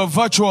 whether you're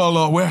virtual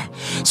or where,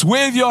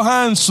 wave your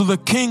hands to the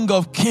King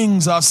of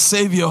Kings, our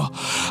Savior,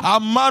 our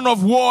man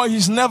of war.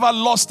 He's never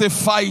lost a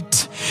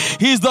fight.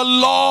 He's the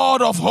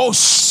Lord of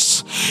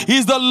hosts.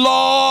 He's the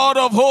Lord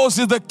of hosts.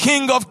 He's the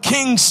King of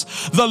Kings.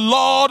 The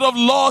Lord of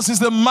Lords is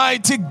the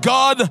mighty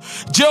God.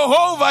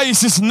 Jehovah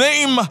is his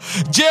name.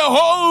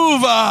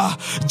 Jehovah.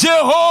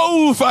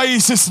 Jehovah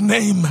is his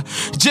name.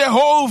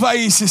 Jehovah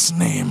is his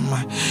name.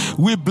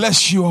 We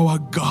bless you, our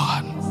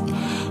God.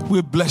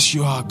 We bless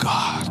you, our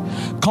God.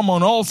 Come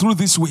on, all through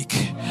this week,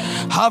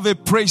 have a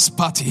praise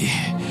party.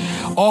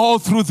 All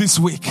through this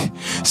week,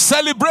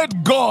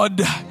 celebrate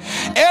God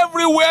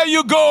everywhere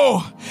you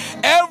go,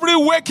 every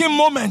waking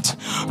moment.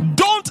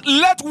 Don't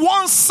let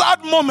one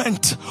sad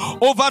moment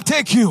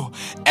overtake you.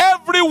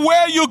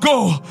 Everywhere you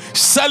go,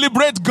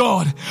 celebrate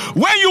God.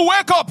 When you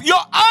wake up,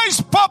 your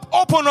eyes pop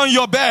open on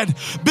your bed.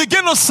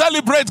 Begin to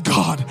celebrate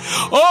God.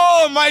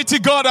 Oh, mighty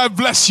God, I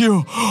bless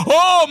you.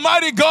 Oh,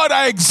 mighty God,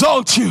 I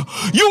exalt you.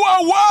 You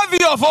are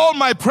worthy of all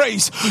my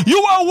praise. You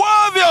are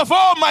worthy of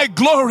all my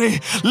glory.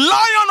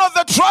 Lion of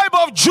the tribe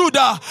of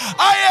Judah,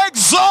 I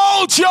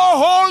exalt your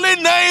holy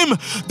name.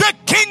 The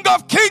King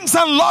of Kings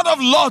and Lord of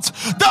Lords,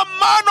 the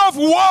man of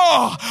war,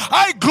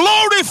 I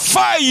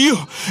glorify you.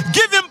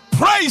 Give him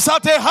praise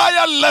at a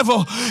higher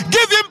level.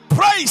 Give him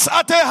praise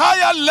at a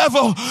higher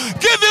level.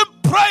 Give him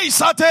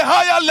praise at a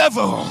higher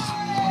level.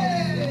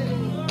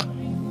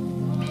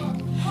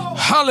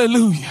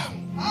 Hallelujah.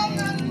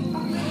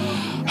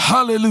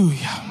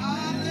 Hallelujah.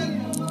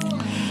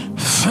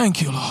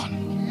 Thank you, Lord.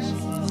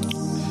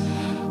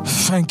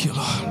 Thank you,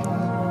 Lord.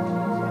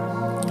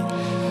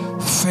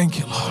 Thank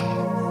you, Lord.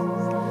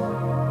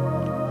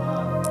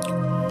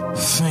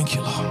 Thank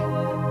you, Lord.